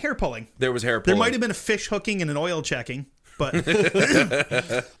don't know about hair pulling. There was hair There pulling. might have been a fish hooking and an oil checking, but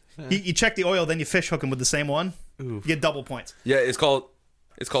you check the oil, then you fish hook them with the same one. You get double points. Yeah, it's called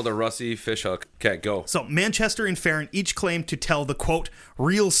a Rusty fish hook. Okay, go. So Manchester and Farron each claim to tell the, quote,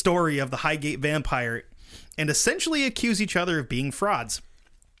 real story of the Highgate vampire and essentially accuse each other of being frauds.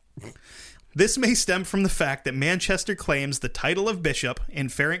 This may stem from the fact that Manchester claims the title of bishop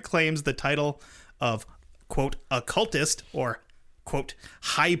and Farron claims the title of, quote, occultist or, quote,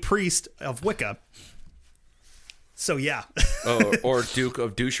 high priest of Wicca. So, yeah. Oh, or Duke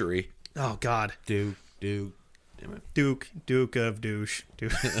of Douchery. Oh, God. Duke. Damn it. Duke of douche.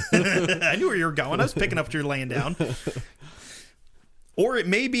 I knew where you were going. I was picking up what you're laying down. Or it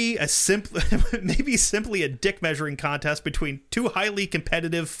may be simply a dick measuring contest between 2 highly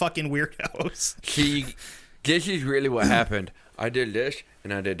competitive fucking weirdos. See, this is really what happened. I did this,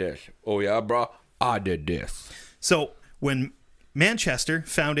 and I did this. Oh, yeah, bro? I did this. So when Manchester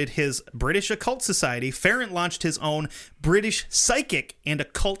founded his British Occult Society, Farron launched his own British Psychic and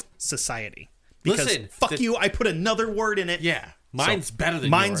Occult Society. Because Listen, fuck you, I put another word in it. Yeah, mine's better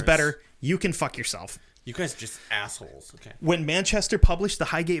than Mine's yours. better. You can fuck yourself. You guys are just assholes. Okay. When Manchester published The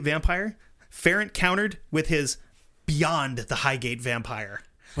Highgate Vampire, Farron countered with his Beyond the Highgate Vampire.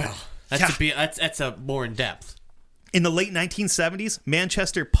 Well, that's a more in depth. In the late 1970s,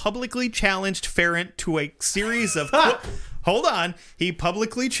 Manchester publicly challenged Farron to a series of... hold on. He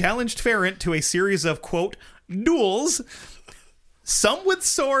publicly challenged Farron to a series of, quote, duels some with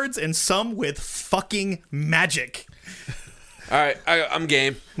swords and some with fucking magic. All right, I'm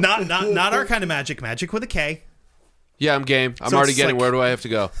game. Not our kind of magic. Magic with a K. Yeah, I'm game. I'm So already it's getting. like- Where do I have to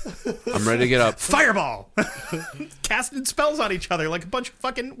go? I'm ready to get up. Fireball. Casting spells on each other like a bunch of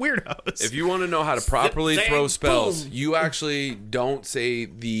fucking weirdos. If you want to know how to properly Zang, throw spells, boom. you actually don't say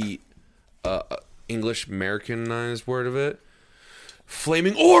the English Americanized word of it.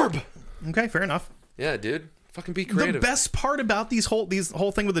 Flaming orb. Okay, fair enough. Yeah, dude. Fucking be The creative. best part about these whole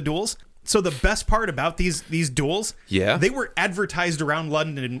thing with the duels. So the best part about these duels, Yeah? they were advertised around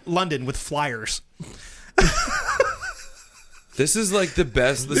London with flyers. This is like the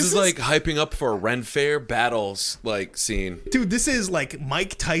best. This is is- like hyping up for a Ren Fair battles like scene. Dude, this is like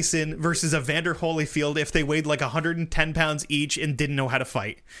Mike Tyson versus Evander Holyfield if they weighed like 110 pounds each and didn't know how to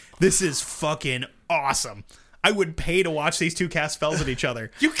fight. This is fucking awesome. I would pay to watch these two cast spells at each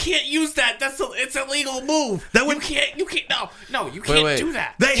other. You can't use that. It's a legal move. That would- You can't. No, you can't wait. do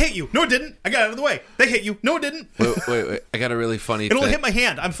that. They hit you. No, it didn't. I got out of the way. They hit you. No, it didn't. Wait. I got a really funny It only thing. hit my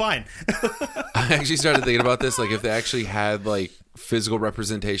hand. I'm fine. I actually started thinking about this. Like, if they actually had like physical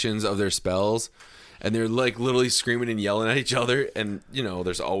representations of their spells, and they're like literally screaming and yelling at each other, and you know,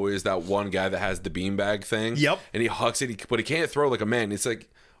 there's always that one guy that has the beanbag thing. Yep. And he hucks it, but he can't throw like a man. It's like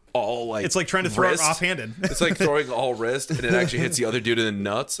all like It's like trying to throw wrist. it offhanded. It's like throwing all wrist, and it actually hits the other dude in the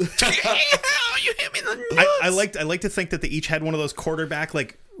nuts. You hit me in the nuts. I like to think that they each had one of those quarterback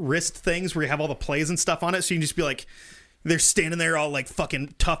like wrist things where you have all the plays and stuff on it, so you can just be like, they're standing there all like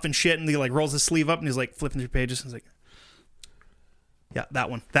fucking tough and shit, and he like rolls his sleeve up and he's like flipping through pages and he's like, yeah, that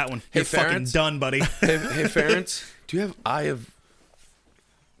one. You're fucking Ference? done, buddy. Hey, Ference, do you have Eye of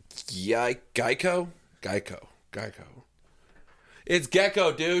Geico? It's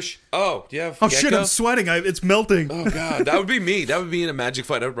Gecko, douche. Oh, do you have Oh Gecko? shit, I'm sweating. It's melting. Oh god, that would be me. That would be in a magic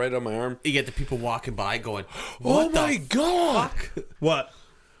fight. I would write it on my arm. You get the people walking by going, Oh "What my the god, What?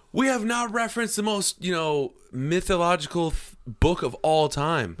 we have not referenced the most mythological book of all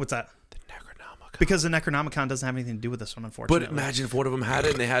time. What's that? The Necronomicon. Because the Necronomicon doesn't have anything to do with this one, unfortunately. But imagine if one of them had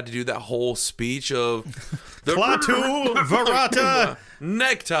it and they had to do that whole speech of the Klaatu Verata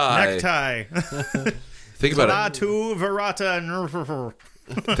necktie. necktie. Think about Klaatu Verata.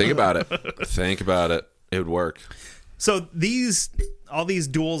 it. Think about it. Think about it. It would work. So all these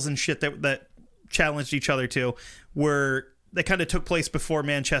duels and shit that challenged each other too they kind of took place before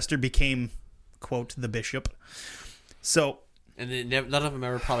Manchester became, quote, the bishop. So And none of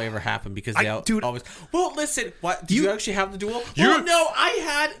them probably ever happened because they dude- always. Well, listen. What did you actually have the duel? You're- Well, no, I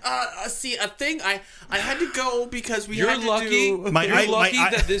had a thing. I had to go because we You're had to lucky. do. You're lucky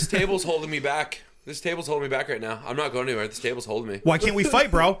that this table's holding me back. This table's holding me back right now. I'm not going anywhere. This table's holding me. why can't we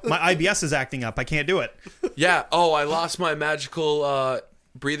fight, bro? My IBS is acting up. I can't do it. Yeah. Oh, I lost my magical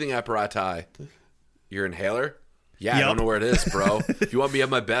breathing apparatus. Your inhaler? Yeah, I Yup. don't know where it is, bro. If you want me at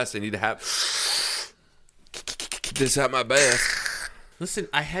my best, I need to have this at my best. Listen,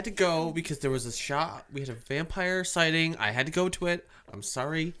 I had to go because there was a shot. We had a vampire sighting. I had to go to it. I'm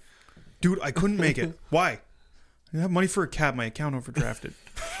sorry. Dude, I couldn't make it. Why? I have money for a cab. My account overdrafted.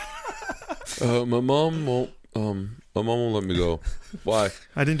 My mom won't. My mom won't let me go. Why?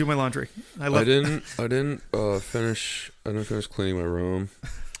 I didn't do my laundry. I I didn't finish. I didn't finish cleaning my room.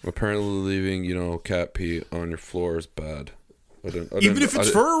 Apparently, leaving cat pee on your floor is bad. Even if it's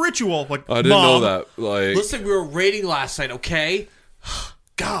for a ritual. Like, I didn't Mom, know that. Like, Listen, we were raiding last night. Okay.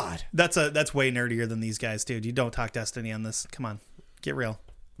 God. That's way nerdier than these guys, dude. You don't talk Destiny on this. Come on, get real.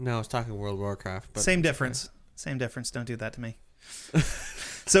 No, I was talking World of Warcraft. But Same difference. Same difference. Don't do that to me.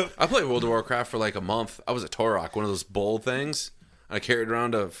 So I played World of Warcraft for like a month. I was a Torok, one of those bowl things. I carried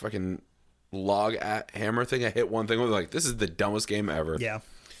around a fucking log hammer thing. I hit one thing with like, this is the dumbest game ever. yeah.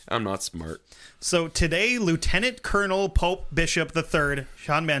 I'm not smart. So today, Lieutenant Colonel Pope Bishop III,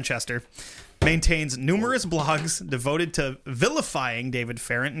 Sean Manchester, maintains numerous blogs devoted to vilifying David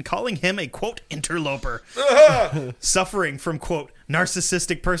Farrant and calling him a, quote, interloper, suffering from, quote,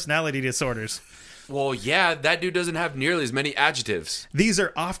 narcissistic personality disorders. Well, yeah, that dude doesn't have nearly as many adjectives. These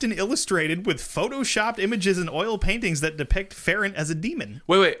are often illustrated with photoshopped images and oil paintings that depict Farrant as a demon.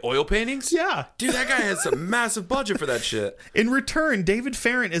 Wait, oil paintings? Yeah. Dude, that guy has a massive budget for that shit. In return, David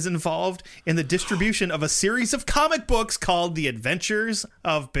Farrant is involved in the distribution of a series of comic books called The Adventures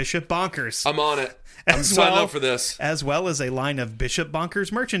of Bishop Bonkers. I'm on it. I'm signing up for this. As well as a line of Bishop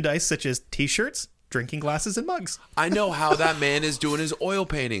Bonkers merchandise such as t-shirts, drinking glasses, and mugs. I know how that man is doing his oil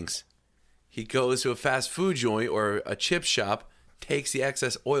paintings. He goes to a fast food joint or a chip shop, takes the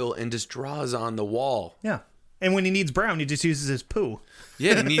excess oil, and just draws on the wall. Yeah. And when he needs brown, he just uses his poo.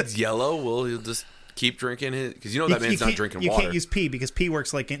 Yeah, he needs yellow. Well, he'll just keep drinking it. Because you know that man's not drinking you water. can't use pee because pee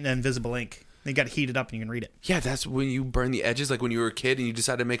works like an invisible ink. You got to heat it up and you can read it. Yeah, that's when you burn the edges. Like when you were a kid and you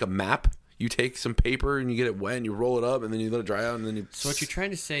decide to make a map. You take some paper and you get it wet and you roll it up and then you let it dry out and then you. So what you're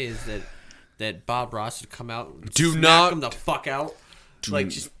trying to say is that Bob Ross would come out and Do smack not- him the fuck out? Like,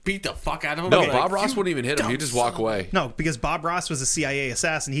 just beat the fuck out of him? No, Like, Bob Ross you wouldn't even hit him. He'd just walk away. No, because Bob Ross was a CIA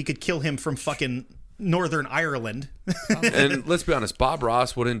assassin. He could kill him from fucking Northern Ireland. And let's be honest, Bob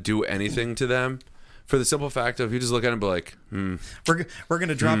Ross wouldn't do anything to them for the simple fact of you just look at him and be like, We're going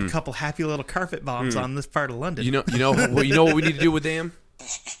to drop a couple happy little carpet bombs on this part of London. you know what we need to do with them?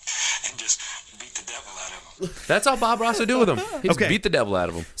 And just beat the devil out of him. That's all Bob Ross would do with him. He'd just Okay. beat the devil out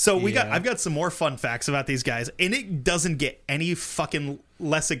of him. So I've got some more fun facts about these guys, and it doesn't get any fucking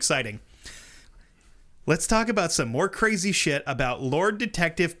less exciting. Let's talk about some more crazy shit about Lord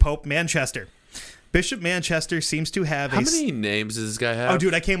Detective Pope Manchester. Bishop Manchester seems to have How many names does this guy have? Oh,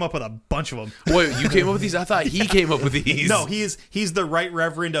 dude, I came up with a bunch of them. Wait, you came up with these? I thought he came up with these. No, he's the Right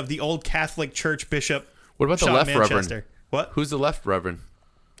Reverend of the Old Catholic Church Bishop. What about the Sean left Manchester. reverend? What? Who's the left reverend?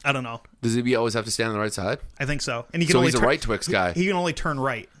 I don't know. Does he always have to stand on the right side? I think so. And he can So only he's a right Twix guy. He can only turn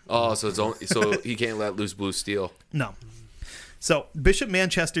right. Oh, so it's only so he can't let loose blue steel. No. So Bishop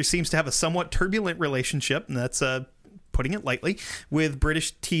Manchester seems to have a somewhat turbulent relationship, and that's putting it lightly, with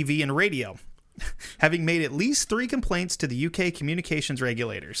British TV and radio, having made at least 3 complaints to the UK communications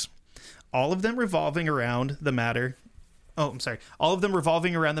regulators, all of them revolving around the matter. All of them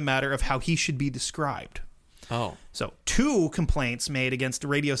revolving around the matter of how he should be described. Oh. So 2 complaints made against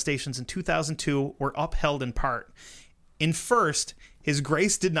radio stations in 2002 were upheld in part. In first, His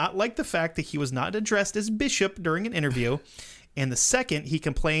Grace did not like the fact that he was not addressed as bishop during an interview. And the second, he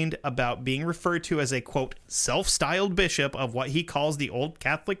complained about being referred to as a, quote, self-styled bishop of what he calls the Old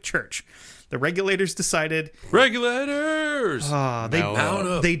Catholic Church. The regulators decided... Regulators!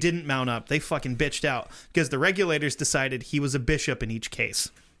 They didn't mount up. They fucking bitched out because the regulators decided he was a bishop in each case.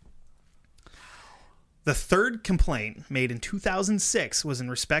 The third complaint, made in 2006, was in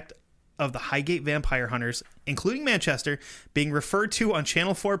respect of the Highgate vampire hunters, including Manchester, being referred to on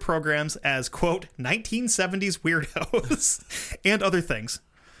Channel 4 programs as, quote, 1970s weirdos and other things.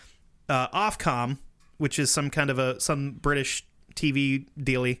 Ofcom, which is some British TV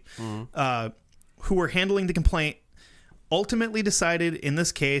dealie, who were handling the complaint, ultimately decided in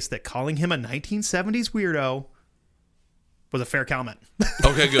this case that calling him a 1970s weirdo was a fair comment.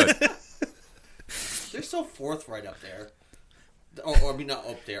 Okay, good. They're so forthright up there. Or I mean, not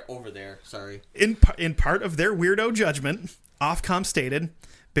up there, over there. Sorry. In part of their weirdo judgment, Ofcom stated,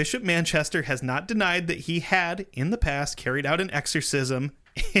 Bishop Manchester has not denied that he had, in the past, carried out an exorcism,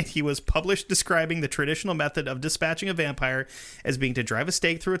 and he was published describing the traditional method of dispatching a vampire as being to drive a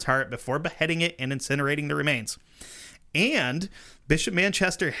stake through its heart before beheading it and incinerating the remains. And Bishop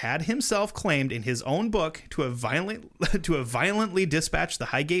Manchester had himself claimed in his own book to have violently dispatched the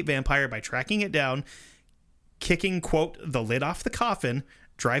Highgate vampire by tracking it down, kicking, quote, the lid off the coffin,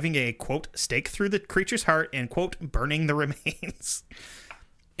 driving a, quote, stake through the creature's heart, and, quote, burning the remains.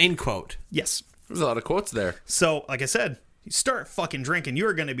 End quote. Yes. There's a lot of quotes there. So, like I said, you start fucking drinking, you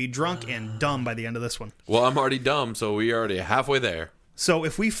are going to be drunk and dumb by the end of this one. Well, I'm already dumb, so we already halfway there. So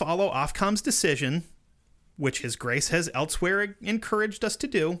if we follow Ofcom's decision, which His Grace has elsewhere encouraged us to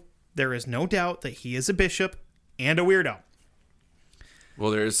do, there is no doubt that he is a bishop and a weirdo. Well,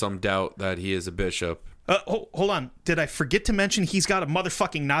 there is some doubt that he is a bishop. Hold on. Did I forget to mention he's got a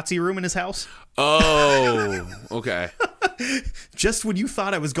motherfucking Nazi room in his house? Oh, okay. Just when you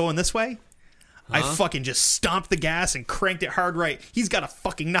thought I was going this way, I fucking just stomped the gas and cranked it hard right. He's got a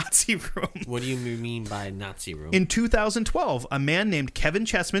fucking Nazi room. What do you mean by Nazi room? In 2012, a man named Kevin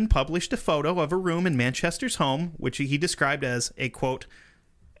Chessman published a photo of a room in Manchester's home, which he described as a, quote,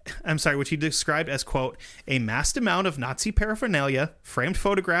 a massed amount of Nazi paraphernalia, framed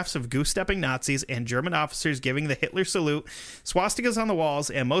photographs of goose-stepping Nazis and German officers giving the Hitler salute, swastikas on the walls,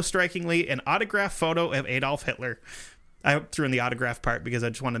 and most strikingly, an autograph photo of Adolf Hitler. I threw in the autograph part because I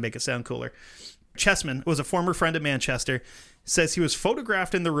just wanted to make it sound cooler. Chessman was a former friend of Manchester, says he was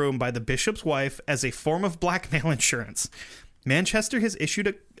photographed in the room by the bishop's wife as a form of blackmail insurance. Manchester has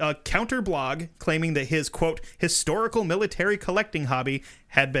issued a counter blog claiming that his, quote, historical military collecting hobby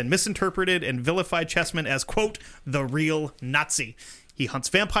had been misinterpreted and vilified Chessman as, quote, the real Nazi. He hunts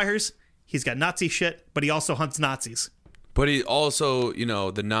vampires, he's got Nazi shit, but he also hunts Nazis. But he also,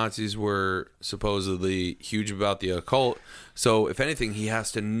 the Nazis were supposedly huge about the occult. So if anything, he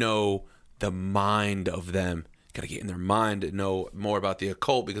has to know the mind of them. Got to get in their mind and know more about the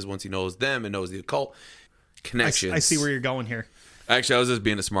occult, because once he knows them and knows the occult, connections. I see where you're going here. Actually, I was just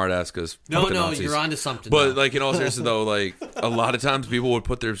being a smart ass because No, you're onto something. But now. in all seriousness though, a lot of times people would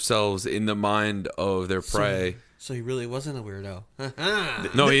put themselves in the mind of their prey. So he really wasn't a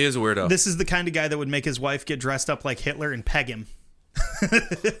weirdo. No, he is a weirdo. This is the kind of guy that would make his wife get dressed up like Hitler and peg him.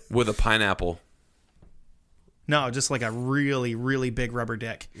 With a pineapple. No, just like a really, really big rubber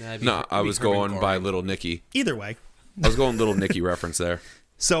dick. No, I was going by Little Nicky. Either way. I was going Little Nicky reference there.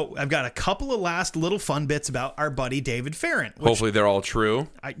 So I've got a couple of last little fun bits about our buddy David Farrant. Hopefully they're all true.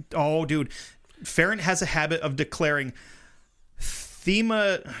 Dude. Farrant has a habit of declaring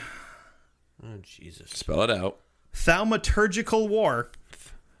Oh, Jesus. Spell it out. thaumaturgical war.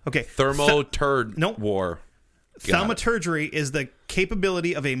 Okay. Thermoturd Nope. war. Got it. Thaumaturgery is the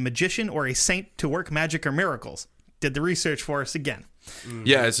capability of a magician or a saint to work magic or miracles. Did the research for us again.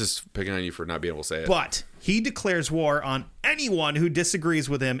 Yeah, it's just picking on you for not being able to say it. But he declares war on anyone who disagrees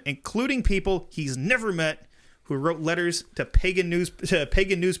with him, including people he's never met who wrote letters to pagan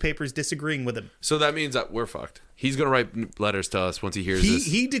newspapers disagreeing with him. So that means that we're fucked. He's going to write letters to us once he hears this.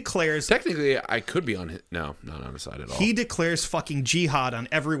 He declares... Technically, I could be on his... No, not on his side at all. He declares fucking jihad on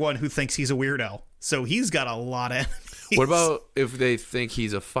everyone who thinks he's a weirdo. So he's got a lot of enemies. What about if they think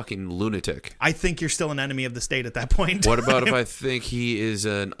he's a fucking lunatic? I think you're still an enemy of the state at that point. What about if I think he is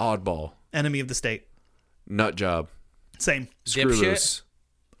an oddball? Enemy of the state. Nut job. Same. Screw Dipshit?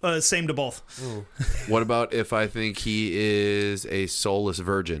 loose. Same to both. What about if I think he is a soulless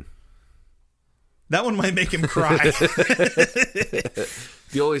virgin? That one might make him cry.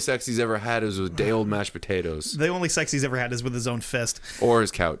 The only sex he's ever had is with day old mashed potatoes. The only sex he's ever had is with his own fist. Or his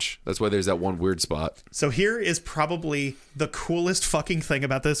couch. That's why there's that one weird spot. So here is probably the coolest fucking thing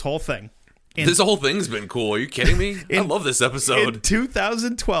about this whole thing. This whole thing's been cool. Are you kidding me? I love this episode. In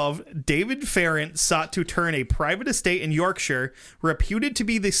 2012, David Farrant sought to turn a private estate in Yorkshire, reputed to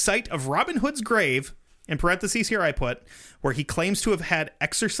be the site of Robin Hood's grave, in parentheses here I put, where he claims to have had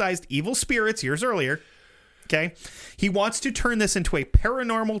exorcised evil spirits years earlier. Okay? He wants to turn this into a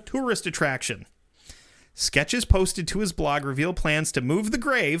paranormal tourist attraction. Sketches posted to his blog reveal plans to move the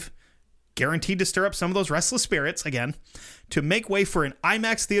grave, guaranteed to stir up some of those restless spirits, again, to make way for an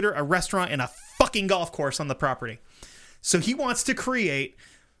IMAX theater, a restaurant, and a fucking golf course on the property. So he wants to create...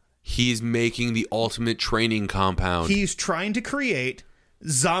 He's making the ultimate training compound. He's trying to create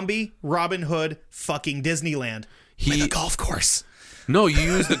zombie Robin Hood fucking Disneyland with a golf course. No, you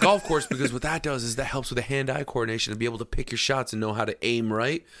use the golf course because what that does is that helps with the hand-eye coordination and be able to pick your shots and know how to aim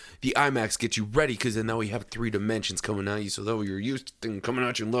right. The IMAX gets you ready because then now you have 3 dimensions coming at you, so though you're used to things coming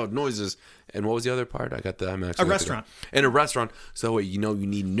at you in loud noises. And what was the other part? I got the IMAX. A restaurant. And a restaurant, so that way you know you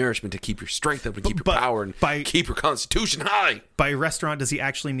need nourishment to keep your strength up and keep your power and keep your constitution high. By restaurant, does he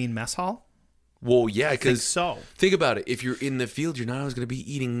actually mean mess hall? Well, yeah, because so. Think about it. If you're in the field, you're not always going to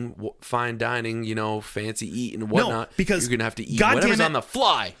be eating fine dining, fancy eating and whatnot. No, because you're going to have to eat whatever's on the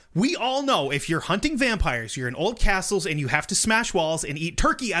fly. We all know if you're hunting vampires, you're in old castles and you have to smash walls and eat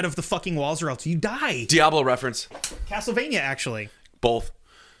turkey out of the fucking walls or else you die. Diablo reference. Castlevania, actually. Both.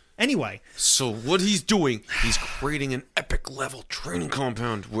 Anyway. So what he's doing, he's creating an epic level training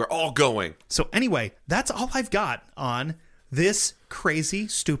compound. We're all going. So anyway, that's all I've got on this crazy,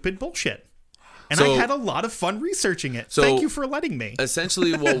 stupid bullshit. And I had a lot of fun researching it. Thank you for letting me.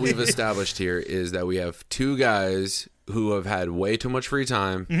 Essentially, what we've established here is that we have 2 guys who have had way too much free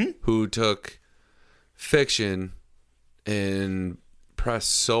time, who took fiction and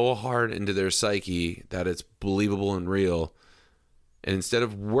pressed so hard into their psyche that it's believable and real. And instead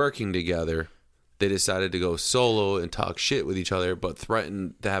of working together, they decided to go solo and talk shit with each other, but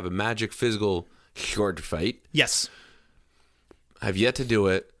threaten to have a magic physical sword fight. Yes. I've yet to do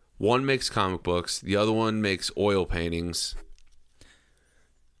it. One makes comic books. The other one makes oil paintings.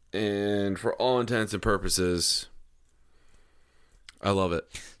 And for all intents and purposes, I love it.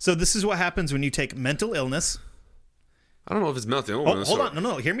 So this is what happens when you take mental illness. I don't know if it's mental illness. Hold on.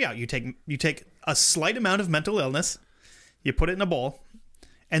 No. Hear me out. You take a slight amount of mental illness. You put it in a bowl.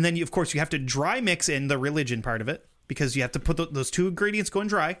 And then, of course, you have to dry mix in the religion part of it because you have to put those 2 ingredients going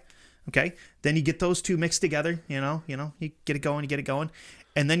dry. Okay? Then you get those 2 mixed together. You get it going.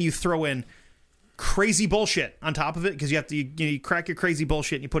 And then you throw in crazy bullshit on top of it because you have to you crack your crazy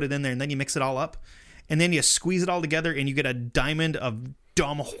bullshit and you put it in there and then you mix it all up. And then you squeeze it all together and you get a diamond of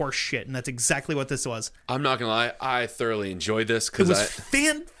dumb horse shit. And that's exactly what this was. I'm not going to lie. I thoroughly enjoyed this because it was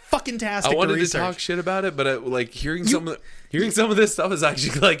fan-fucking-tastic. I wanted to talk shit about it, but hearing some of this stuff is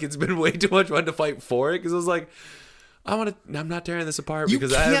actually it's been way too much fun to fight for it because I was like, I'm not tearing this apart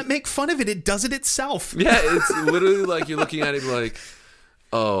because I can't make fun of it. It does it itself. Yeah, it's literally like you're looking at it like,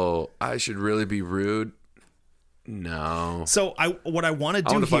 oh, I should really be rude. No. So what I want to do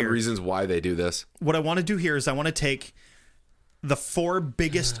I want to here, find reasons why they do this. What I want to do here is I want to take the 4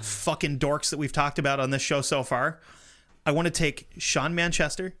 biggest fucking dorks that we've talked about on this show so far. I want to take Sean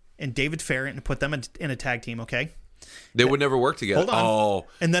Manchester and David Farrant and put them in a tag team, okay? They would never work together. Hold on. Oh,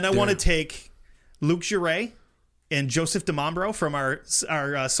 And then I want to take Luke Giray and Joseph DeMambro from our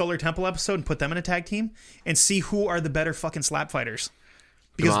Solar Temple episode and put them in a tag team and see who are the better fucking slap fighters.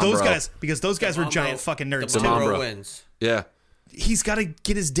 Because those guys were giant fucking nerds The too. Monroe wins. yeah. He's got to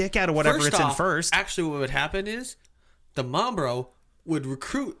get his dick out of whatever First it's off, in first. Actually, what would happen is the Monroe would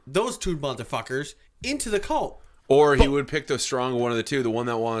recruit those two motherfuckers into the cult. Or he would pick the stronger one of the two, the one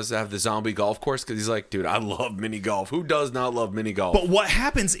that wants to have the zombie golf course, because he's like, dude, I love mini golf. Who does not love mini golf? But what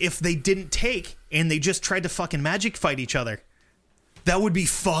happens if they didn't take and they just tried to fucking magic fight each other? That would be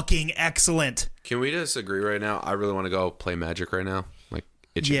fucking excellent. Can we just agree right now? I really want to go play Magic right now. Like,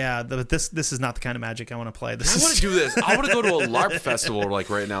 itching. Yeah, but this is not the kind of Magic I want to play. I want to do this. I want to go to a LARP festival like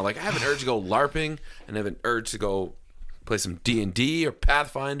right now. Like, I have an urge to go LARPing and I have an urge to go play some D&D or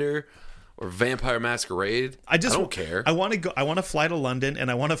Pathfinder or Vampire Masquerade. I don't care. I want to go. I want to fly to London and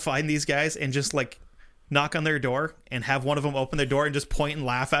I want to find these guys and just like knock on their door and have one of them open their door and just point and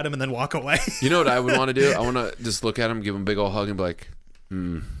laugh at them and then walk away. You know what I would want to do? I want to just look at him, give him a big old hug, and be like,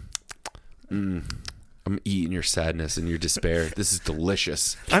 I'm eating your sadness and your despair. This is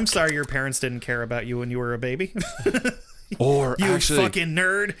delicious. I'm sorry your parents didn't care about you when you were a baby. Or You actually, fucking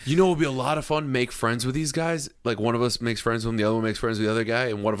nerd. you know, it would be a lot of fun. Make friends with these guys. Like, one of us makes friends with him, the other one makes friends with the other guy,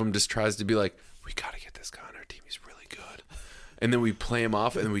 and one of them just tries to be like, we gotta get this guy on our team. He's really good. And then we play him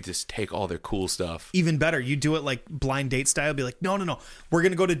off, and then we just take all their cool stuff. Even better, you do it like blind date style. Be like, no, we're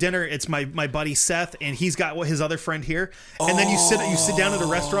gonna go to dinner. It's my buddy Seth, and he's got his other friend here. And then you sit down at a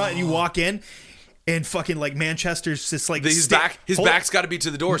restaurant and you walk in, and fucking like Manchester's just like His back's got to be to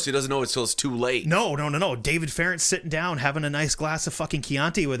the door, so he doesn't know it's till it's too late. No. David Farrant's sitting down having a nice glass of fucking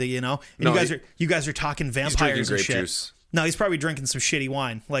Chianti with it, you know. And No, you guys are talking vampires drinking and grape shit. juice. No, he's probably drinking some shitty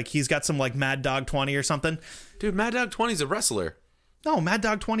wine. Like he's got some like Mad Dog 20 or something. Dude, Mad Dog 20 is a wrestler. No, Mad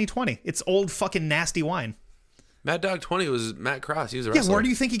Dog 2020. It's old fucking nasty wine. Mad Dog 20 was Matt Cross. He was a Yeah, wrestler. where do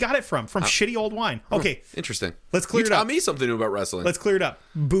you think he got it from? From shitty old wine. Okay, Interesting. Let's clear you it up. taught me something new about wrestling. let's clear it up.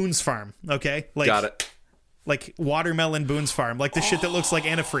 Boone's Farm, okay? Like, Got it. Like watermelon Boone's Farm, like the shit that looks like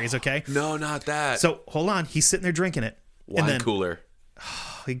antifreeze, okay? No, not that. So hold on, he's sitting there drinking it. Wine and then, cooler.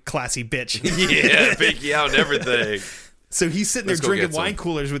 classy bitch. Yeah, fake you out and everything. So he's sitting there Let's go drinking get some. wine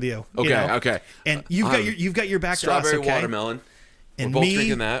coolers with you. you Okay, know? okay. And you've got your back Strawberry to us, okay? watermelon. And We're both me,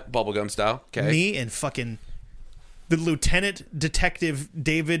 drinking that bubblegum style. Okay. me and fucking the Lieutenant Detective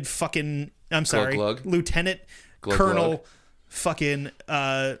David fucking Glug. Lieutenant Glug, Colonel glug. fucking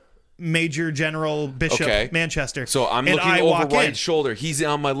Major General Bishop Okay. Manchester. So I'm and looking I over walk right in. shoulder. He's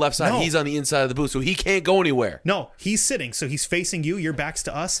on my left side. No. He's on the inside of the booth, so he can't go anywhere. No, he's sitting, so he's facing you. Your back's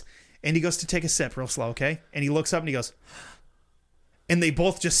to us, and he goes to take a sip real slow, okay? And he looks up and he goes, and they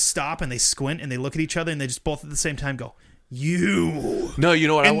both just stop and they squint and they look at each other and they just both at the same time go, you. No, you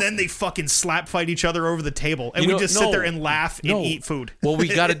know what? And then they fucking slap fight each other over the table, and we just sit there and laugh and eat food. What we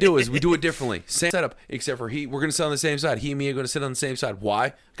got to do is we do it differently. Same setup, except for we're going to sit on the same side. He and me are going to sit on the same side.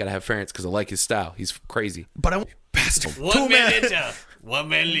 Why? Got to have Ferentz because I like his style. He's crazy. But I bastard. One man enter, one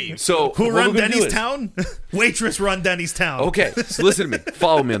man leave. So Who what run we're gonna do Denny's is- town? Waitress run Denny's town. Okay, so listen to me.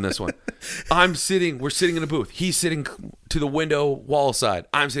 Follow me on this one. We're sitting in a booth. He's sitting to the window wall side.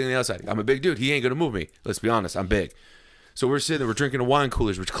 I'm sitting on the outside. I'm a big dude. He ain't going to move me. Let's be honest. I'm big. So we're sitting there. We're drinking a wine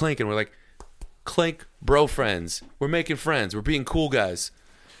coolers. We're clinking. We're like, clink, bro friends. We're making friends. We're being cool guys.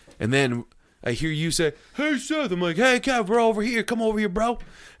 And then I hear you say, hey, Seth. I'm like, hey, Kev, we're over here. Come over here, bro.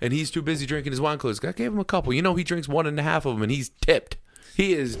 And he's too busy drinking his wine coolers. I gave him a couple. You know, he drinks 1.5 of them, and he's tipped.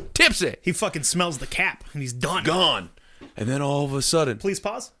 He is tipsy. He fucking smells the cap, and he's done. Gone. And then all of a sudden, Please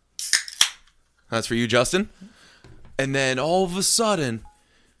pause. that's for you, Justin. And then all of a sudden,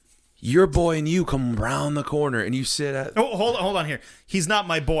 your boy and you come around the corner and you sit at. Oh, hold on here. He's not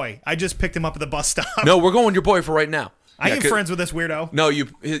my boy. I just picked him up at the bus stop. No, we're going your boy for right now. I Yeah, ain't 'cause- friends with this weirdo. No,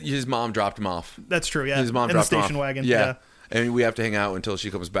 his mom dropped him off. That's true, yeah. His mom in the dropped him station off. wagon. Yeah. And we have to hang out until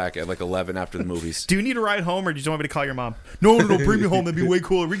she comes back at like 11 after the movies. Do you need a ride home, or do you just want me to call your mom? No, bring me home. That'd be way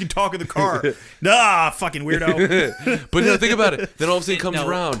cooler. We can talk in the car. Nah, fucking weirdo. But no, think about it. Then all of a sudden he comes No,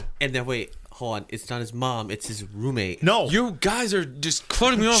 around. And then wait, hold on. It's not his mom. It's his roommate. No, You guys are just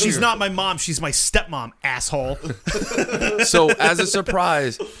cutting me off. she's here. not my mom. She's my stepmom, asshole. So as a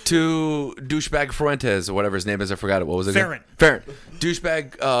surprise to douchebag Fuentes or whatever his name is, I forgot it. What was it? again? Ferret.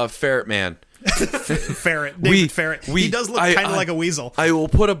 Douchebag Ferret man. Ferret. David Ferret. He does look kind of like a weasel. I will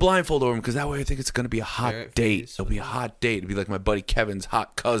put a blindfold over him because that way I think it's going to be a hot Ferret date. face. It'll be a hot date. It'll be like my buddy Kevin's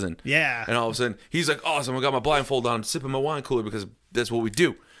hot cousin. Yeah. And all of a sudden, he's like, awesome, I got my blindfold on, I'm sipping my wine cooler because that's what we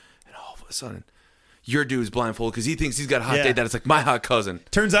do. And all of a sudden, your dude's blindfolded because he thinks he's got a hot Yeah. date that it's like my hot cousin.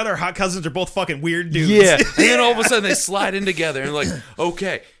 Turns out our hot cousins are both fucking weird dudes. Yeah. And then all of a sudden, they slide in together and like,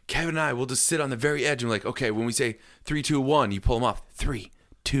 okay, Kevin and I will just sit on the very edge and we're like, okay, when we say 3, 2, 1, you pull them off. 3,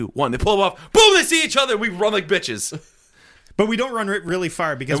 2, 1. They pull them off. Boom! They see each other. We run like bitches. But we don't run really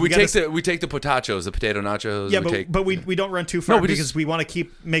far because And we take the potachos, the potato nachos. Yeah, and but we don't run too far we because just- we want to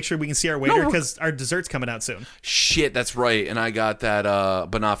make sure we can see our waiter we're- because our dessert's coming out soon. Shit, that's right. And I got that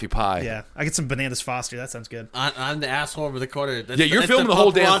banoffee pie. Yeah, I get some bananas Foster. That sounds good. I'm the asshole over the corner. That's, Yeah, you're that's filming the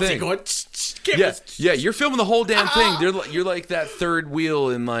whole damn paparazzi thing. Going, give Yeah, us- yeah, you're filming the whole damn thing. You're like that third wheel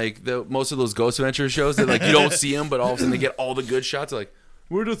in like most of those Ghost Adventure shows that like you don't see them, but all of a sudden they get all the good shots. They're like,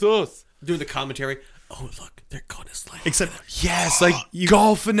 where does us? doing the commentary. Oh, look, they're gonna slam. Except Yes, like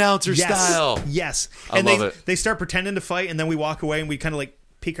golf announcer style. Yes. I And love they it. they start pretending to fight, and then we walk away, and we kind of like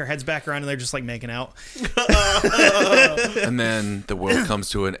peek our heads back around, and they're just like making out. And then the world comes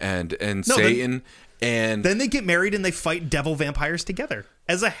to an end, and No, Satan and Then they get married, and they fight devil vampires together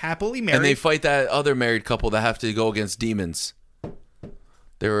as a happily married. and they fight that other married couple that have to go against demons.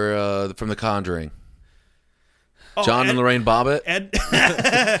 They were from The Conjuring. John and Lorraine Bobbitt. Ed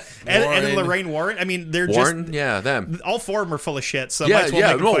and Warren. Lorraine Warren. I mean, they're Warren, yeah, them. just all four of them are full of shit. So might Yeah, as well yeah.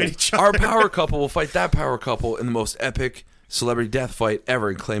 make them No, fight each other. our power couple will fight that power couple in the most epic celebrity death fight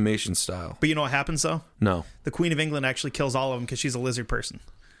ever in claymation style. But you know what happens though? No. The Queen of England actually kills all of them because she's a lizard person.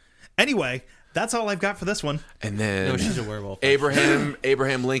 Anyway, that's all I've got for this one. And then No, she's a werewolf.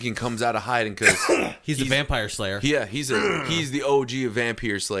 Abraham Lincoln comes out of hiding because He's a vampire slayer. he's the OG of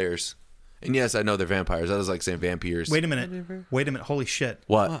vampire slayers. And yes, I know they're vampires. I was like saying vampires. Wait a minute. Holy shit.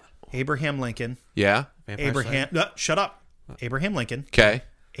 What? Abraham Lincoln. Yeah. Vampire Abraham. No, shut up. Abraham Lincoln. Okay.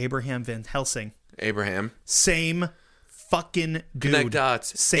 Abraham Van Helsing. Abraham. Same fucking dude. Connect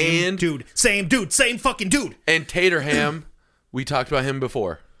dots. Same And- dude. Same dude. Same fucking dude. And Taterham. We talked about him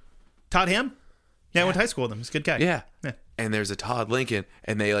before. Todd Ham? Yeah, I went to high school with him. He's a good guy. Yeah. Yeah. And there's a Todd Lincoln,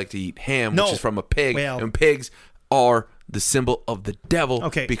 and they like to eat ham, No. which is from a pig. Well- and pigs are the symbol of the devil.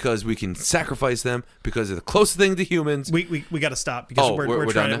 Okay. Because we can sacrifice them because they're the closest thing to humans. We got to stop because Oh, we're we're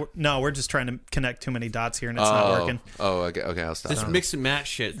trying done to. No, we're just trying to connect too many dots here, and it's not working. Oh, okay, I'll stop. This mix and match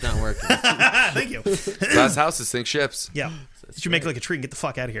shit's not working. Thank you. Glass houses sink ships. Yeah. Did you make like a tree and get the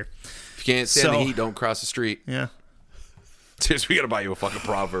fuck out of here? If you can't stand the So- heat, don't cross the street. Yeah. Seriously, we gotta buy you a fucking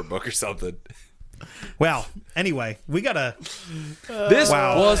proverb book or something. Well, anyway, we gotta. This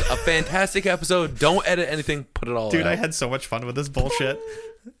Wow. was a fantastic episode. Don't edit anything. Put it all Dude, out. I had so much fun with this bullshit.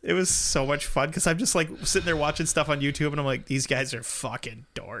 It was so much fun because I'm just like sitting there watching stuff on YouTube, and I'm like, these guys are fucking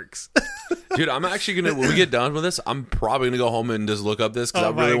dorks. Dude, I'm actually gonna when we get done with this, I'm probably gonna go home and just look up this because I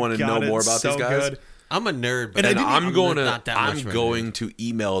really want to know more about these guys. I'm a nerd, but And I'm not going that much of a nerd. to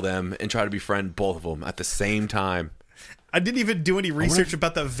email them and try to befriend both of them at the same time. I didn't even do any research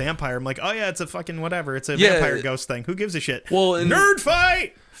about the vampire. I'm like, oh yeah, it's a fucking whatever. It's a Yeah. vampire ghost thing. Who gives a shit? Well, and- nerd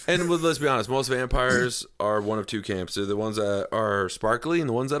fight. And let's be honest, most vampires are one of two camps. They're the ones that are sparkly and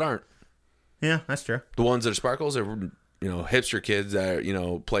the ones that aren't. Yeah, that's true. The ones that are sparkles are, hipster kids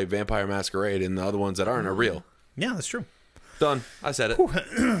that, play Vampire Masquerade, and the other ones that aren't are real. Yeah, that's true. Done. I said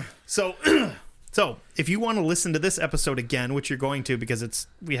it. So, so if you want to listen to this episode again, which you're going to because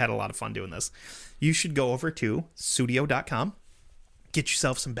we had a lot of fun doing this, you should go over to studio.com, get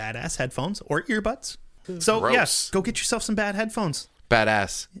yourself some badass headphones or earbuds. So Gross. yes, go get yourself some bad headphones.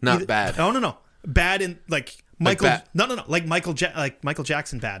 Badass. Not Either- bad. No. Bad in like Michael. bad. No. Like Michael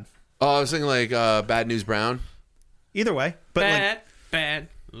Jackson bad. Oh, I was thinking like Bad News Brown. Either way, but like bad.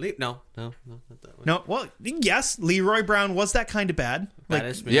 No, not that one. no. Well, yes, Leroy Brown was that kind of bad. Like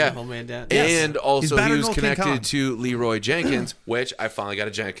Baddest man, Yeah. homemade dad. Yes. And He's also better he than was old King Kong. connected to Leroy Jenkins, which I finally got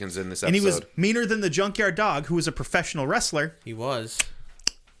a Jenkins in this episode. and he was meaner than the Junkyard Dog, who was a professional wrestler. He was.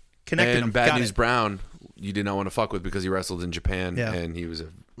 Connected him. And Bad Got News it. Brown, you did not want to fuck with because he wrestled in Japan, Yeah. and he was a.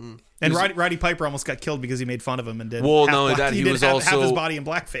 And Roddy Piper almost got killed because he made fun of him and did. Well, half not only black- that, he did was half his also- body in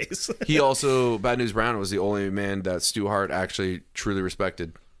blackface. He also Bad News Brown was the only man that Stu Hart actually truly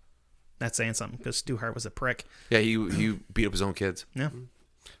respected. That's saying something because Stu Hart was a prick. Yeah, he beat up his own kids. Yeah,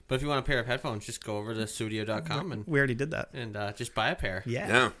 But if you want a pair of headphones, just go over to studio.com and we already did that. just buy a pair. Yeah,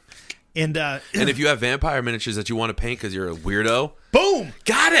 Yeah. and And if you have vampire miniatures that you want to paint because you're a weirdo, boom,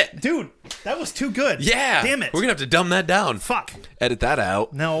 got it. dude, that was too good. Yeah. damn it. We're gonna have to dumb that down. Fuck. Edit that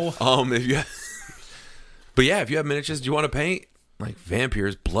out. No. If you. But yeah, if you have miniatures you want to paint, like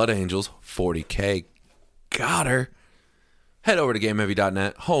vampires, blood angels, 40K, got her. Head over to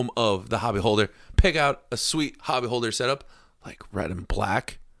GameHeavy.net, home of the hobby holder. Pick out a sweet hobby holder setup, like red and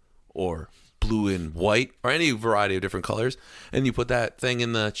black, or blue and white, or any variety of different colors. And you put that thing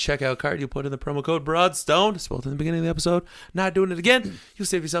in the checkout cart. You put in the promo code Broadstone, spelled in the beginning of the episode. Not doing it again. You'll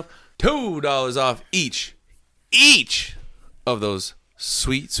save yourself $2 off each of those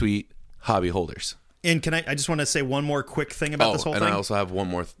sweet, sweet hobby holders. And I just want to say one more quick thing about this whole and thing. I also have one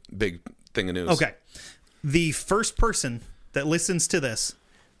more big thing of news. Okay. The first person that listens to this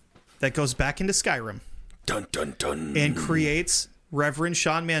that goes back into Skyrim Dun dun dun. and creates Reverend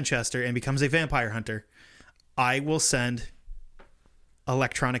Sean Manchester and becomes a vampire hunter, I will send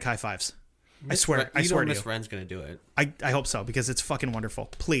electronic high fives. I swear to Miss you. Ren's gonna do it. I hope so, because it's fucking wonderful.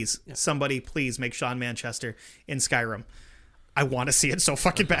 Please, somebody, please make Sean Manchester in Skyrim. I want to see it so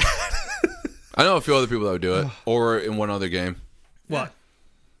fucking bad. I know a few other people that would do it, or in one other game, What?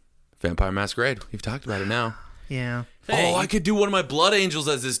 Vampire Masquerade. We've talked about it now. Yeah. Hey, I could do one of my Blood Angels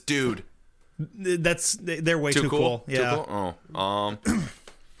as this dude. They're way too cool. Yeah. Too cool? Oh,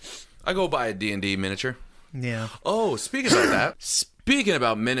 I go buy a D&D miniature. Yeah. Oh, speaking about that, speaking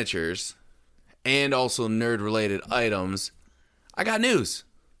about miniatures and also nerd-related items, I got news.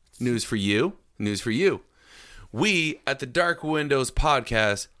 News for you. News for you. We at the Dark Windows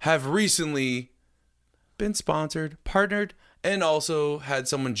podcast have recently been sponsored, partnered, and also had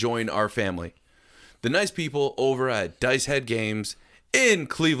someone join our family. The nice people over at Dice Head Games in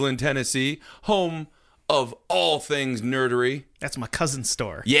Cleveland, Tennessee, home of all things nerdery. That's my cousin's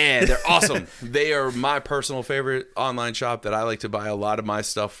store. Yeah, they're awesome. They are my personal favorite online shop that I like to buy a lot of my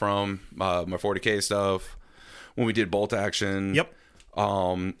stuff from, my 40K stuff, when we did Bolt Action. Yep.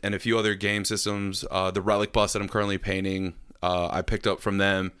 And a few other game systems. The Relic Bus that I'm currently painting, I picked up from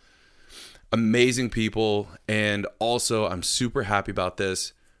them. Amazing people. And also, I'm super happy about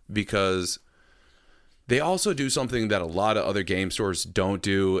this because they also do something that a lot of other game stores don't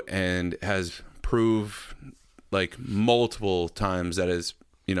do and has proved like multiple times that is,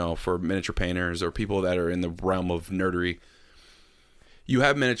 for miniature painters or people that are in the realm of nerdery. You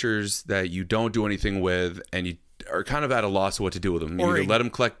have miniatures that you don't do anything with and you are kind of at a loss of what to do with them. You either let them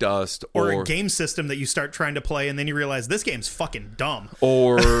collect dust or a game system that you start trying to play and then you realize this game's fucking dumb.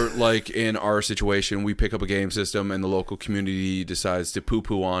 Or like in our situation, we pick up a game system and the local community decides to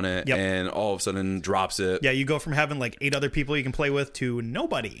poo-poo on it and all of a sudden drops it. Yeah, you go from having like 8 other people you can play with to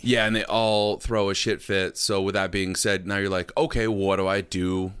nobody. Yeah, and they all throw a shit fit. So with that being said, now you're like, okay, what do I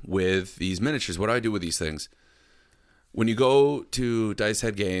do with these miniatures? What do I do with these things? When you go to Dice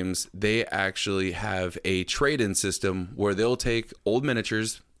Head Games, they actually have a trade-in system where they'll take old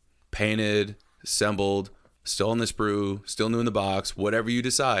miniatures, painted, assembled, still in the sprue, still new in the box, whatever you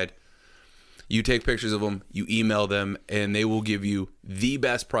decide. You take pictures of them, you email them, and they will give you the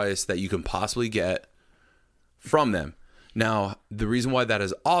best price that you can possibly get from them. Now, the reason why that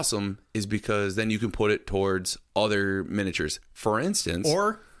is awesome is because then you can put it towards other miniatures. For instance,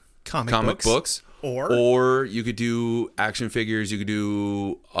 Or comic books. Or you could do action figures. You could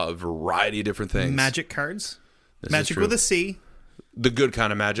do a variety of different things. Magic cards. This Magic is true. with a C. The good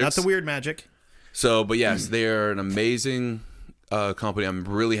kind of magic. Not the weird magic. So, but yes, they are an amazing company. I'm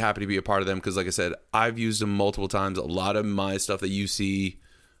really happy to be a part of them because, like I said, I've used them multiple times. A lot of my stuff that you see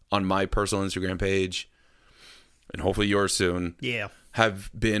on my personal Instagram page, and hopefully yours soon, have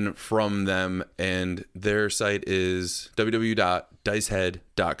been from them. And their site is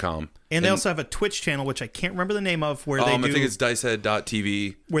www.dicehead.com. And they also have a Twitch channel, which I can't remember the name of, where they do. I think it's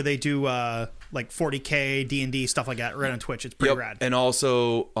dicehead.tv. Where they do like 40K, D&D, stuff like that right on Twitch. It's pretty rad. And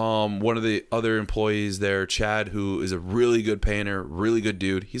also, one of the other employees there, Chad, who is a really good painter, really good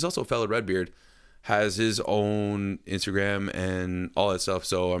dude. He's also a fellow Redbeard, has his own Instagram and all that stuff.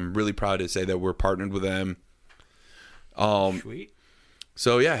 So I'm really proud to say that we're partnered with them. Sweet.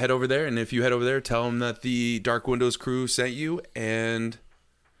 So yeah, head over there. And if you head over there, tell them that the Dark Windows crew sent you and,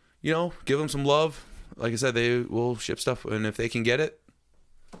 give them some love. Like I said, they will ship stuff. And if they can get it,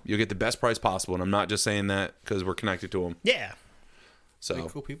 you'll get the best price possible. And I'm not just saying that because we're connected to them. Yeah. So Pretty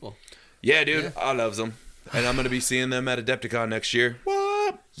cool people. yeah, dude, I loves them. And I'm going to be seeing them at Adepticon next year.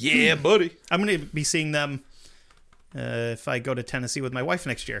 What? Yeah, buddy. I'm going to be seeing them if I go to Tennessee with my wife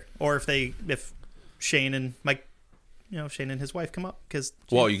next year. Or if Shane and Mike, Shane and his wife come up.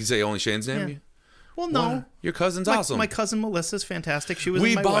 Well, you can say only Shane's name? Yeah. Well, no. What? Your cousin's awesome. My cousin Melissa's fantastic. She was We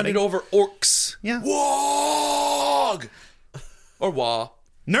in my bonded wedding. over orcs. Yeah. Wog! Or wah.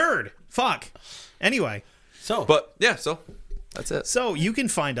 Nerd. Fuck. Anyway, But, yeah, so that's it. so you can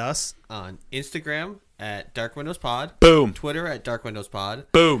find us. on Instagram at Dark Windows Pod, Boom. Twitter at Dark Windows Pod,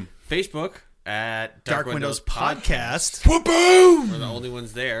 Boom. Facebook at Dark Windows Podcast. Boom. We're the only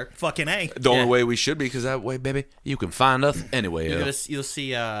ones there. Fucking A. The only Yeah. way we should be, because that way, baby, you can find us anyway. You'll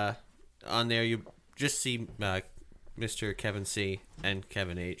see on there. You just see Mr. Kevin C and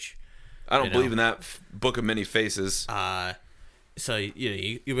Kevin H. I don't you know. believe in that book of many faces. So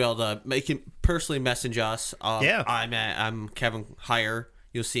you'll be able to personally message us. Yeah. I'm Kevin Hire.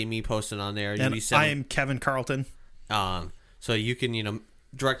 You'll see me posting on there. You'll And be I sending, am Kevin Carlton. so you can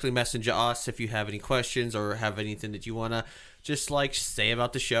directly message us if you have any questions or have anything that you want to just like say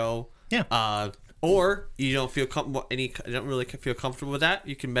about the show. Yeah. Or you don't feel don't really feel comfortable with that.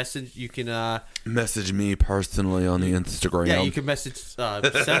 You can message. You can message me personally on the Instagram. Yeah, you can message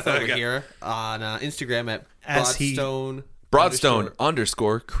Seth over here on Instagram at Broadstone.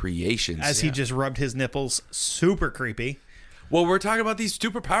 Broadstone_creations. As he just rubbed his nipples, super creepy. Well, we're talking about these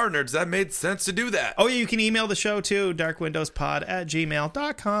stupid power nerds. That made sense to do that. Oh, yeah, you can email the show too,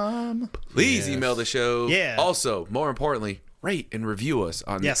 darkwindowspod@gmail.com. Please email the show. Yeah. Also, more importantly, rate and review us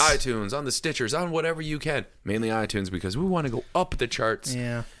on iTunes, on the Stitchers, on whatever you can. Mainly iTunes because we want to go up the charts.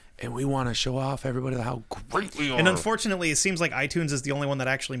 Yeah. And we want to show off everybody how great we are. And unfortunately, it seems like iTunes is the only one that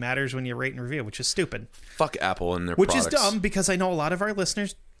actually matters when you rate and review, which is stupid. Fuck Apple and their products. products. Which is dumb because I know a lot of our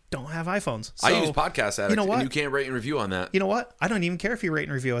listeners don't have iPhones. So, I use Podcast Addict, you know what? and you can't rate and review on that. You know what? I don't even care if you rate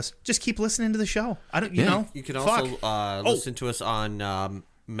and review us. Just keep listening to the show. I don't. You know. You can also listen to us on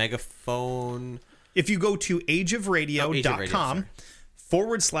Megaphone. If you go to ageofradio.com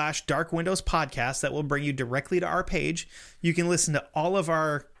 / Dark Windows podcast, that will bring you directly to our page. You can listen to all of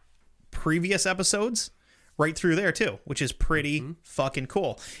our previous episodes right through there too, which is pretty fucking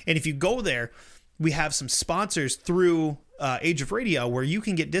cool. And if you go there, we have some sponsors through Age of Radio where you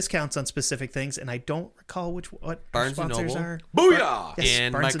can get discounts on specific things, and I don't recall what Barnes and sponsors Noble. are. Booyah! Yes,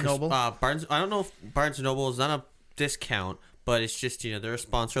 And Barnes and Noble. I don't know if Barnes and Noble is not a discount, but it's just they're a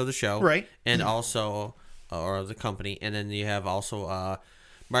sponsor of the show, Right? And also or the company, and then you have also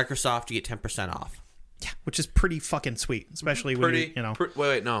Microsoft. You get 10% off. Yeah, which is pretty fucking sweet, especially when Pretty,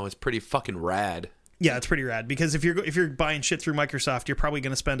 wait, no, it's pretty fucking rad. Yeah, it's pretty rad because if you're buying shit through Microsoft, you're probably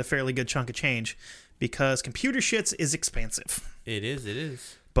going to spend a fairly good chunk of change because computer shits is expensive. It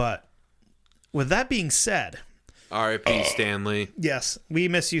is. But with that being said, R.I.P. Stanley. yes, we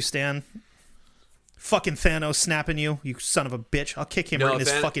miss you, Stan. Fucking Thanos snapping you son of a bitch. I'll kick him right in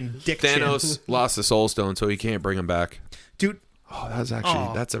his fucking dick Thanos chin. lost the Soul Stone, so he can't bring him back. Dude. Oh,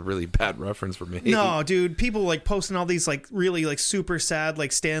 that's a really bad reference for me. No, dude, people like posting all these like really like super sad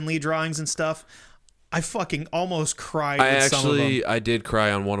like Stan Lee drawings and stuff. I fucking almost cried with some of them. I did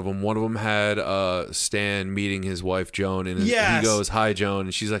cry on one of them. One of them had Stan meeting his wife Joan, and Yes. he goes, "Hi, Joan,"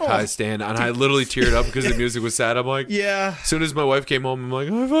 and she's like, "Hi, Stan," and I literally teared up because the music was sad. I'm like, Yeah. As soon as my wife came home, I'm like,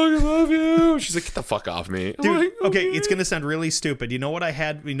 "I fucking love you." She's like, "Get the fuck off me." I'm Dude, like, okay, it's going to sound really stupid. You know what I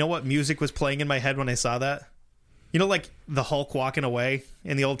had? You know what music was playing in my head when I saw that? You know, like the Hulk walking away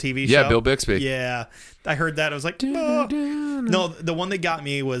in the old TV show? Yeah, Bill Bixby. Yeah. I heard that. I was like, oh. No, the one that got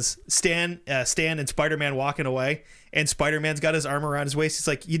me was Stan and Spider-Man walking away, and Spider-Man's got his arm around his waist. He's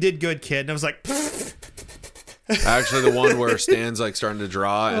like, "You did good, kid." And I was like, Actually, the one where Stan's like starting to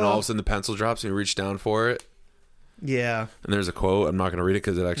draw, and all of a sudden the pencil drops, and he reaches down for it, yeah. and there's a quote. I'm not going to read it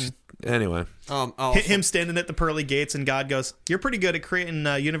because it actually. Anyway, Him standing at the pearly gates, and God goes, "You're pretty good at creating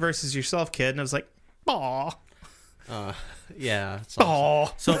universes yourself, kid." And I was like, "Aw." Yeah.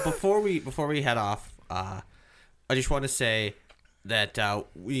 Aw. So before we head off, I just want to say that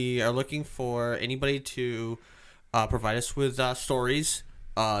we are looking for anybody to provide us with stories,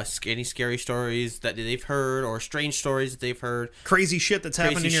 any scary stories that they've heard or strange stories that they've heard, Crazy shit that's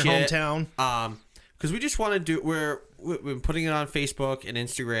happened in your hometown. Because we just want to do. We've been putting it on Facebook and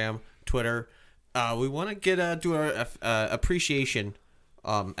Instagram, Twitter. We want to do our appreciation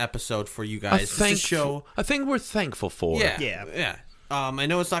episode for you guys. I think we're thankful for. Yeah. I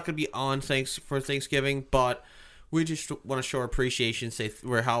know it's not going to be on for Thanksgiving, but we just want to show our appreciation, say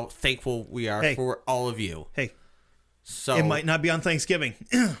how thankful we are for all of you. Hey, so it might not be on Thanksgiving,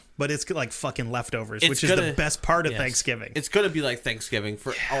 but it's like fucking leftovers, which is the best part of Thanksgiving. It's going to be like Thanksgiving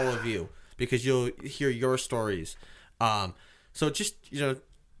for all of you because you'll hear your stories. So just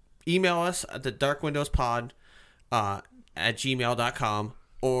email us at the darkwindowspod at gmail.com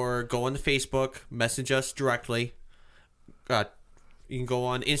or go on to Facebook, message us directly. You can go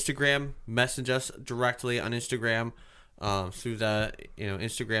on Instagram, message us directly on Instagram through the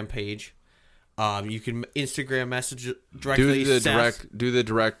Instagram page. You can Instagram message directly. Do the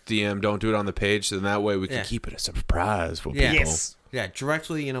direct DM. Don't do it on the page, so that way we can keep it a surprise for people. Yes. Yeah,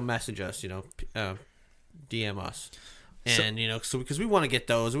 directly message us. DM us. And so because we want to get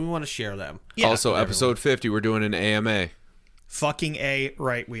those, and we want to share them. Yeah. Also, episode 50, we're doing an AMA. Fucking A,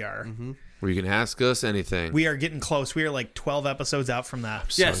 right? We are. Mm-hmm. Where you can ask us anything. We are getting close. We are like 12 episodes out from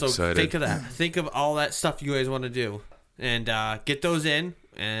that. So excited. think of that. Think of all that stuff you guys want to do, and get those in.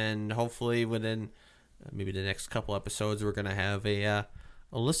 And hopefully within maybe the next couple episodes, we're gonna have a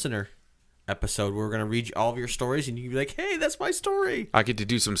listener episode where we're gonna read all of your stories, and you can be like, "Hey, that's my story." I get to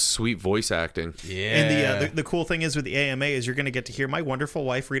do some sweet voice acting. Yeah. And the cool thing is with the AMA is you're going to get to hear my wonderful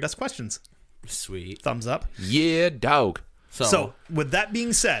wife read us questions. Sweet. Thumbs up. Yeah, dog. So, with that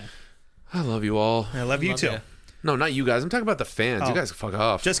being said, I love you all. I love you too. ya. No, not you guys. I'm talking about the fans. You Oh. guys can fuck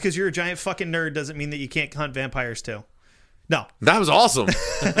off. Just because you're a giant fucking nerd doesn't mean that you can't hunt vampires too. No, That was awesome.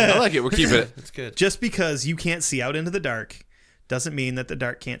 I like it. We're keeping it. That's good. just because you can't see out into the dark doesn't mean that the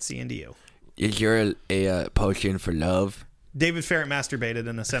dark can't see into you. Is there a potion for love? David Ferret masturbated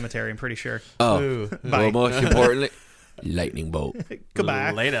in a cemetery, I'm pretty sure. Oh, Ooh. Bye. well, most importantly, lightning bolt.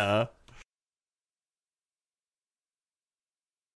 Goodbye. Later.